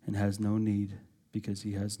and has no need because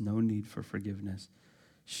he has no need for forgiveness.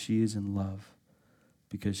 She is in love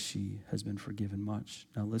because she has been forgiven much.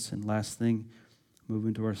 Now listen, last thing,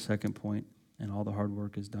 moving to our second point, and all the hard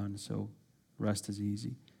work is done, so rest is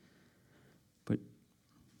easy. But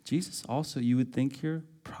Jesus also, you would think here,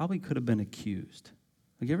 probably could have been accused.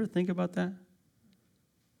 Like, you ever think about that?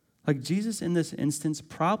 Like, Jesus in this instance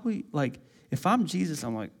probably, like, if I'm Jesus,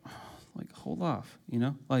 I'm like, hold off, you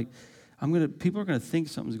know? Like, people are gonna think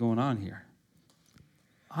something's going on here.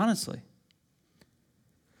 Honestly.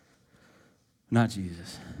 Not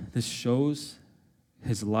Jesus. This shows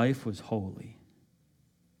His life was holy.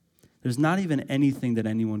 There's not even anything that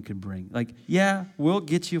anyone could bring. Like, yeah, we'll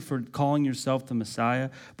get you for calling yourself the Messiah,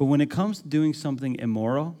 but when it comes to doing something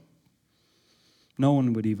immoral, no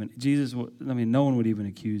one would even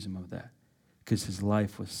accuse Him of that because His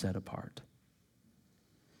life was set apart.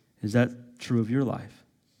 Is that true of your life?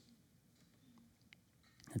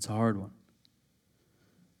 It's a hard one.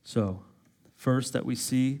 So, first that we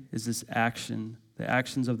see is this action, the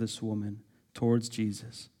actions of this woman towards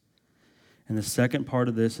Jesus. And the second part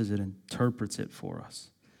of this is it interprets it for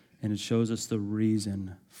us. And it shows us the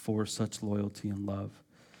reason for such loyalty and love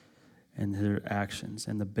and their actions.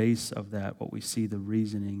 And the base of that, what we see, the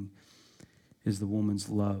reasoning, is the woman's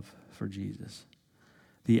love for Jesus.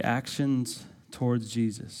 The actions towards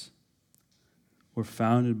Jesus were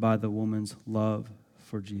founded by the woman's love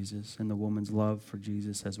for Jesus. And the woman's love for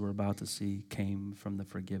Jesus, as we're about to see, came from the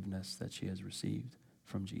forgiveness that she has received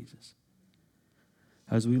from Jesus.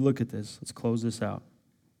 As we look at this, let's close this out.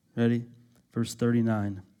 Ready? Verse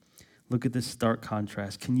 39. Look at this stark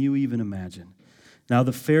contrast. Can you even imagine? Now when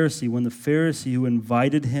the Pharisee who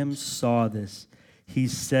invited him saw this, he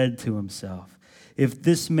said to himself, if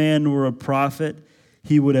this man were a prophet,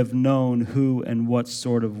 he would have known who and what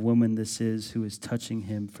sort of woman this is who is touching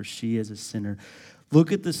him, for she is a sinner.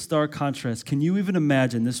 Look at the stark contrast. Can you even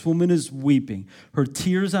imagine? This woman is weeping. Her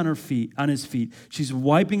tears on his feet. She's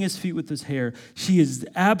wiping his feet with his hair. She is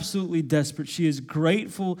absolutely desperate. She is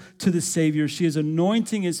grateful to the Savior. She is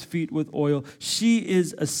anointing his feet with oil. She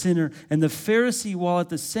is a sinner. And the Pharisee, while at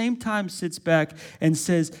the same time sits back and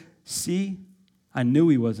says, see, I knew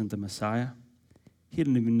he wasn't the Messiah. He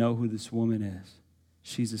didn't even know who this woman is.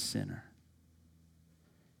 She's a sinner.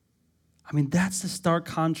 I mean, that's the stark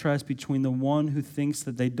contrast between the one who thinks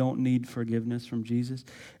that they don't need forgiveness from Jesus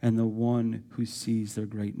and the one who sees their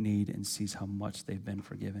great need and sees how much they've been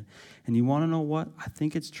forgiven. And you want to know what? I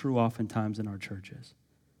think it's true oftentimes in our churches.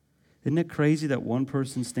 Isn't it crazy that one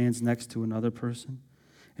person stands next to another person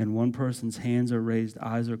and one person's hands are raised,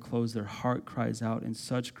 eyes are closed, their heart cries out in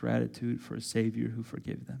such gratitude for a Savior who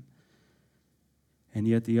forgave them. And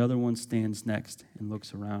yet the other one stands next and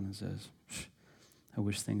looks around and says, I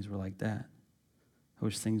wish things were like that. I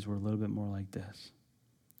wish things were a little bit more like this.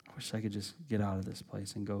 I wish I could just get out of this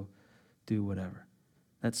place and go do whatever.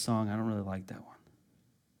 That song, I don't really like that one.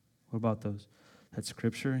 What about those? That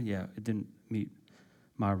scripture? Yeah, it didn't meet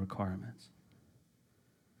my requirements.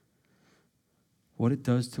 what it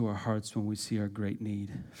does to our hearts when we see our great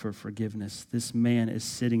need for forgiveness. This man is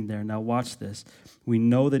sitting there. Now watch this. We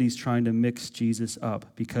know that he's trying to mix Jesus up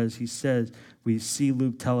because he says, we see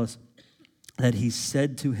Luke tell us that he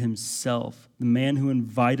said to himself, the man who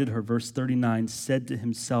invited her, verse 39, said to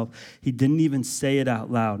himself. He didn't even say it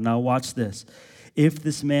out loud. Now watch this. If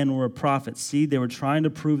this man were a prophet, see, they were trying to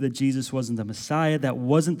prove that Jesus wasn't the Messiah. That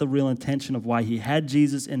wasn't the real intention of why he had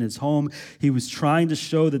Jesus in his home. He was trying to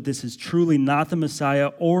show that this is truly not the Messiah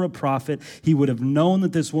or a prophet. He would have known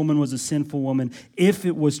that this woman was a sinful woman if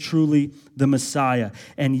it was truly the Messiah.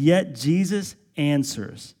 And yet Jesus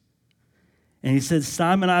answers. And he says,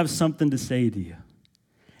 Simon, I have something to say to you.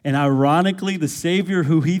 And ironically, the Savior,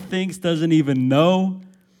 who he thinks doesn't even know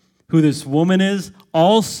who this woman is,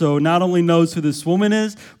 also not only knows who this woman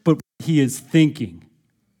is, but he is thinking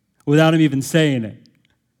without him even saying it.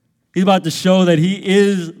 He's about to show that he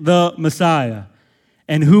is the Messiah,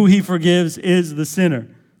 and who he forgives is the sinner.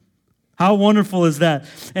 How wonderful is that?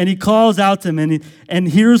 And he calls out to him, and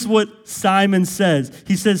here's what Simon says.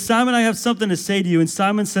 He says, Simon, I have something to say to you. And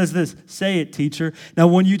Simon says this, say it, teacher. Now,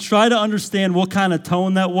 when you try to understand what kind of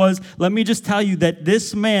tone that was, let me just tell you that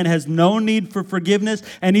this man has no need for forgiveness,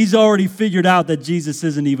 and he's already figured out that Jesus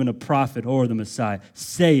isn't even a prophet or the Messiah.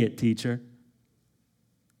 Say it, teacher.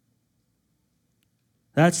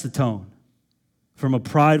 That's the tone from a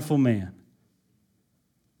prideful man.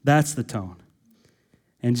 That's the tone.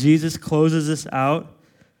 And Jesus closes us out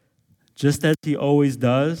just as he always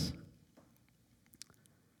does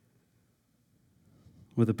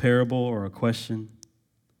with a parable or a question.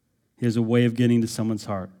 He has a way of getting to someone's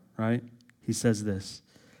heart, right? He says this.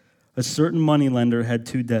 A certain moneylender had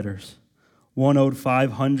 2 debtors. One owed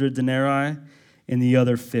 500 denarii and the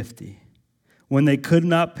other 50. When they could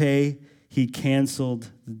not pay, he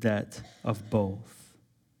canceled the debt of both.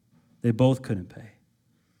 They both couldn't pay,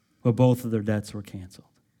 but both of their debts were canceled.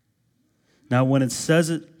 Now, when it says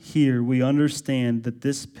it here, we understand that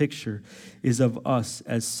this picture is of us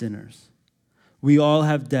as sinners. We all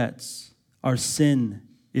have debts. Our sin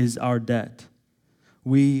is our debt.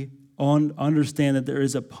 We understand that there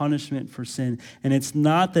is a punishment for sin. And it's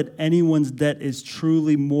not that anyone's debt is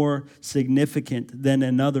truly more significant than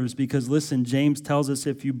another's. Because listen, James tells us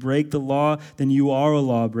if you break the law, then you are a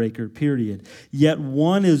lawbreaker, period. Yet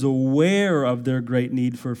one is aware of their great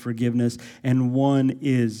need for forgiveness, and one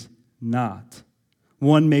is not.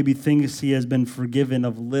 One maybe thinks he has been forgiven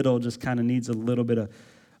of little, just kind of needs a little bit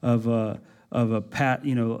of a pat,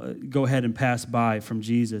 go ahead and pass by from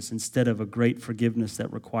Jesus instead of a great forgiveness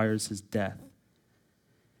that requires his death.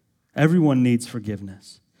 Everyone needs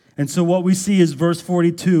forgiveness. And so what we see is verse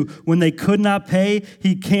 42, when they could not pay,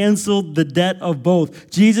 he canceled the debt of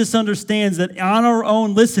both. Jesus understands that on our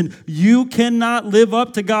own, listen, you cannot live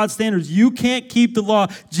up to God's standards. You can't keep the law.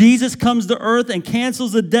 Jesus comes to earth and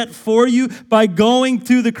cancels the debt for you by going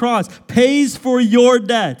to the cross, pays for your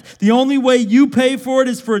debt. The only way you pay for it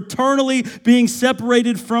is for eternally being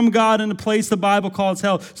separated from God in a place the Bible calls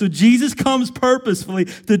hell. So Jesus comes purposefully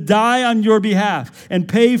to die on your behalf and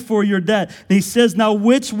pay for your debt. And he says, now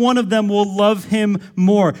which one of them will love him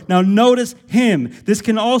more? Now notice him. This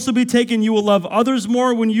can also be taken, you will love others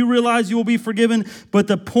more when you realize you will be forgiven. But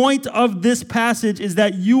the point of this passage is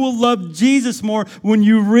that you will love Jesus more when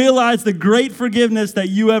you realize the great forgiveness that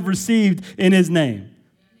you have received in his name.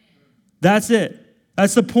 That's it.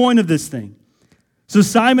 That's the point of this thing. So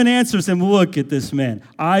Simon answers him, look at this man.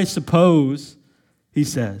 I suppose, he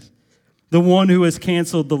says, the one who has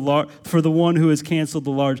canceled the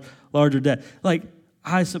larger debt. Like,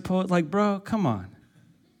 I suppose, bro, come on.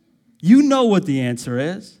 You know what the answer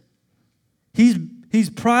is. He's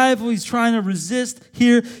prideful. He's trying to resist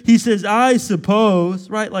here. He says, I suppose,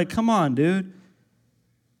 right? Like, come on, dude.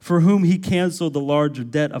 For whom he canceled the larger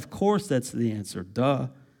debt. Of course, that's the answer. Duh.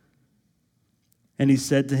 And he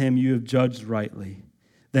said to him, you have judged rightly.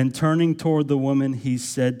 Then turning toward the woman, he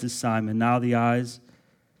said to Simon, now the eyes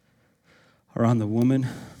are on the woman.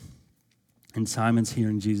 And Simon's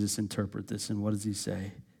hearing Jesus interpret this. And what does he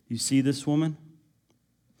say? You see this woman?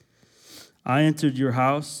 I entered your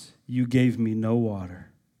house. You gave me no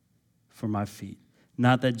water for my feet.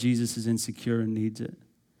 Not that Jesus is insecure and needs it.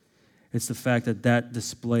 It's the fact that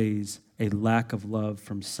displays a lack of love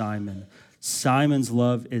from Simon. Simon's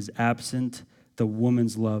love is absent. The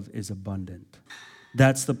woman's love is abundant.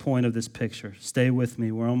 That's the point of this picture. Stay with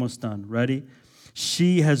me. We're almost done. Ready?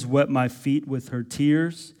 She has wet my feet with her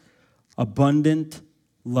tears. Abundant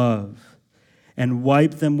love, and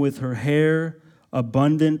wipe them with her hair,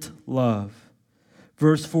 abundant love.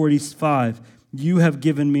 Verse 45, you have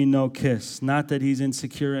given me no kiss. Not that he's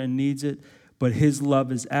insecure and needs it, but his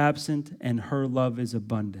love is absent and her love is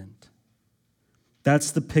abundant.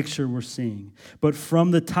 That's the picture we're seeing. But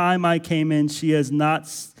from the time I came in, she has not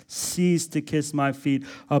ceased to kiss my feet,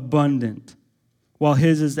 abundant, while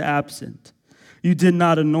his is absent. You did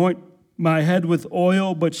not anoint my head with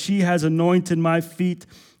oil, but she has anointed my feet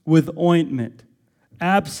with ointment.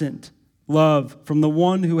 Absent love from the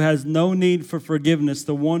one who has no need for forgiveness,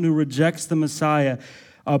 the one who rejects the Messiah.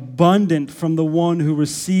 Abundant from the one who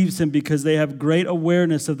receives him, because they have great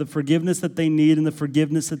awareness of the forgiveness that they need and the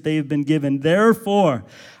forgiveness that they have been given. Therefore,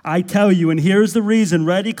 I tell you, and here's the reason,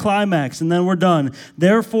 ready, climax, and then we're done.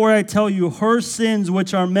 Therefore, I tell you, her sins,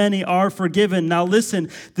 which are many, are forgiven. Now listen,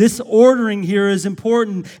 this ordering here is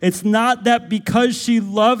important. It's not that because she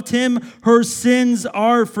loved him, her sins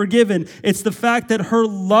are forgiven. It's the fact that her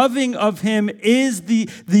loving of him is the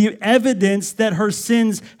evidence that her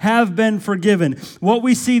sins have been forgiven. What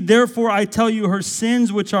we see, therefore, I tell you, her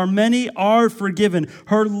sins, which are many, are forgiven.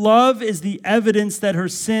 Her love is the evidence that her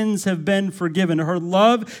sins have been forgiven. Her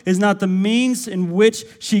love is not the means in which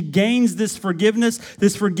she gains this forgiveness.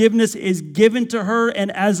 This forgiveness is given to her,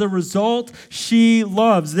 and as a result, she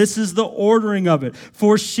loves. This is the ordering of it.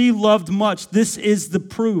 For she loved much. This is the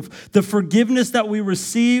proof. The forgiveness that we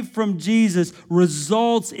receive from Jesus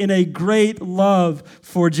results in a great love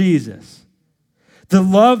for Jesus. The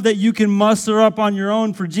love that you can muster up on your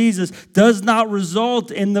own for Jesus does not result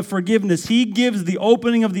in the forgiveness. He gives the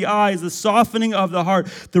opening of the eyes, the softening of the heart,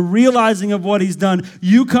 the realizing of what he's done.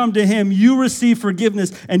 You come to him, you receive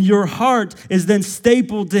forgiveness, and your heart is then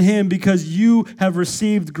stapled to him because you have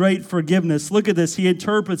received great forgiveness. Look at this. He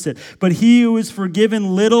interprets it. But he who is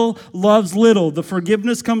forgiven little loves little. The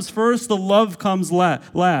forgiveness comes first, the love comes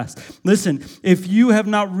last. Listen, if you have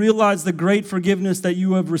not realized the great forgiveness that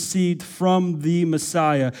you have received from the Messiah,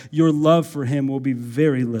 your love for him will be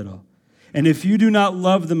very little. And if you do not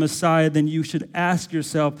love the Messiah, then you should ask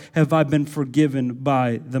yourself, have I been forgiven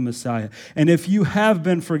by the Messiah? And if you have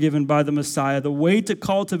been forgiven by the Messiah, the way to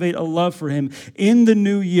cultivate a love for him in the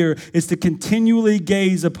new year is to continually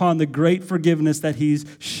gaze upon the great forgiveness that he's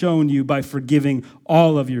shown you by forgiving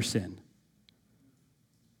all of your sin.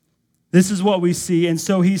 This is what we see. And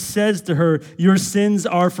so he says to her, your sins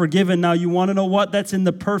are forgiven. Now you want to know what? That's in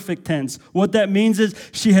the perfect tense. What that means is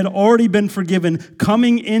she had already been forgiven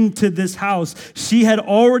coming into this house. She had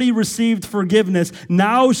already received forgiveness.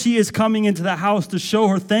 Now she is coming into the house to show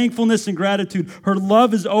her thankfulness and gratitude. Her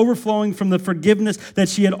love is overflowing from the forgiveness that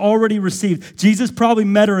she had already received. Jesus probably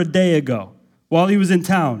met her a day ago while he was in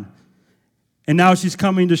town. And now she's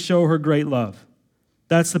coming to show her great love.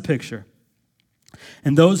 That's the picture.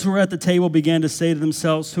 And those who were at the table began to say to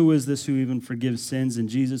themselves, who is this who even forgives sins? And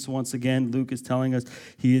Jesus, once again, Luke is telling us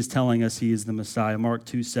he is the Messiah. Mark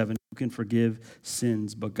 2:7, who can forgive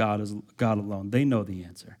sins but God alone? They know the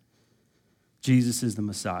answer. Jesus is the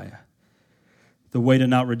Messiah. The way to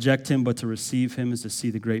not reject him but to receive him is to see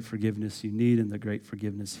the great forgiveness you need and the great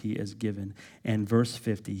forgiveness he has given. And verse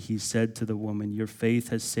 50, he said to the woman, your faith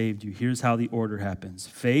has saved you. Here's how the order happens.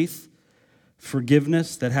 Faith,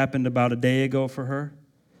 forgiveness that happened about a day ago for her,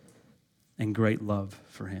 and great love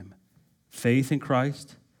for him. Faith in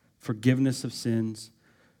Christ, forgiveness of sins,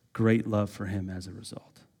 great love for him as a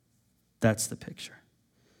result. That's the picture.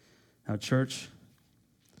 Now, church,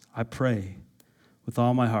 I pray with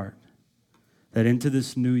all my heart that into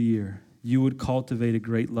this new year, you would cultivate a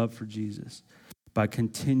great love for Jesus by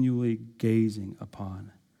continually gazing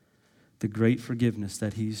upon the great forgiveness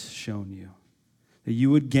that he's shown you. That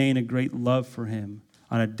you would gain a great love for him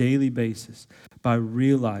on a daily basis by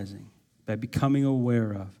realizing, by becoming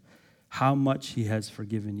aware of how much he has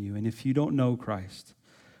forgiven you. And if you don't know Christ,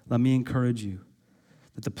 let me encourage you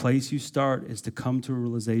that the place you start is to come to a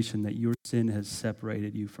realization that your sin has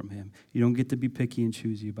separated you from him. You don't get to be picky and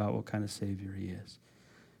choosy about what kind of Savior he is.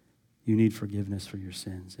 You need forgiveness for your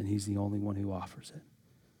sins, and he's the only one who offers it.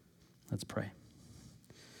 Let's pray.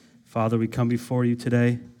 Father, we come before you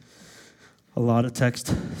today. A lot of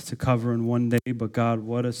text to cover in one day, but God,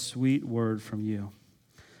 what a sweet word from you.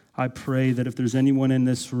 I pray that if there's anyone in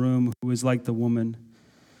this room who is like the woman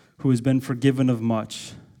who has been forgiven of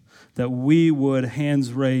much, that we would,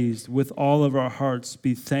 hands raised, with all of our hearts,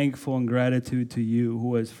 be thankful in gratitude to you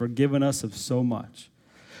who has forgiven us of so much.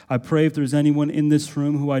 I pray if there's anyone in this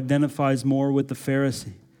room who identifies more with the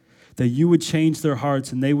Pharisee, that you would change their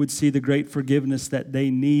hearts and they would see the great forgiveness that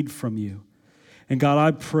they need from you. And God,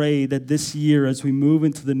 I pray that this year, as we move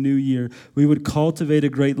into the new year, we would cultivate a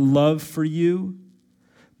great love for you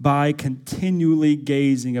by continually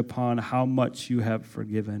gazing upon how much you have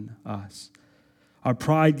forgiven us. Our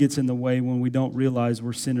pride gets in the way when we don't realize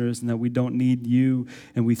we're sinners and that we don't need you,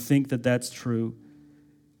 and we think that that's true.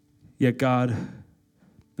 Yet, God,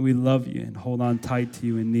 we love you and hold on tight to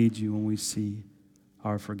you and need you when we see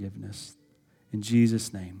our forgiveness. In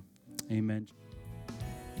Jesus' name, amen.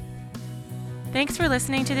 Thanks for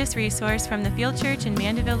listening to this resource from the Field Church in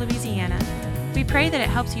Mandeville, Louisiana. We pray that it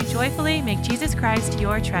helps you joyfully make Jesus Christ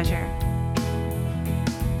your treasure.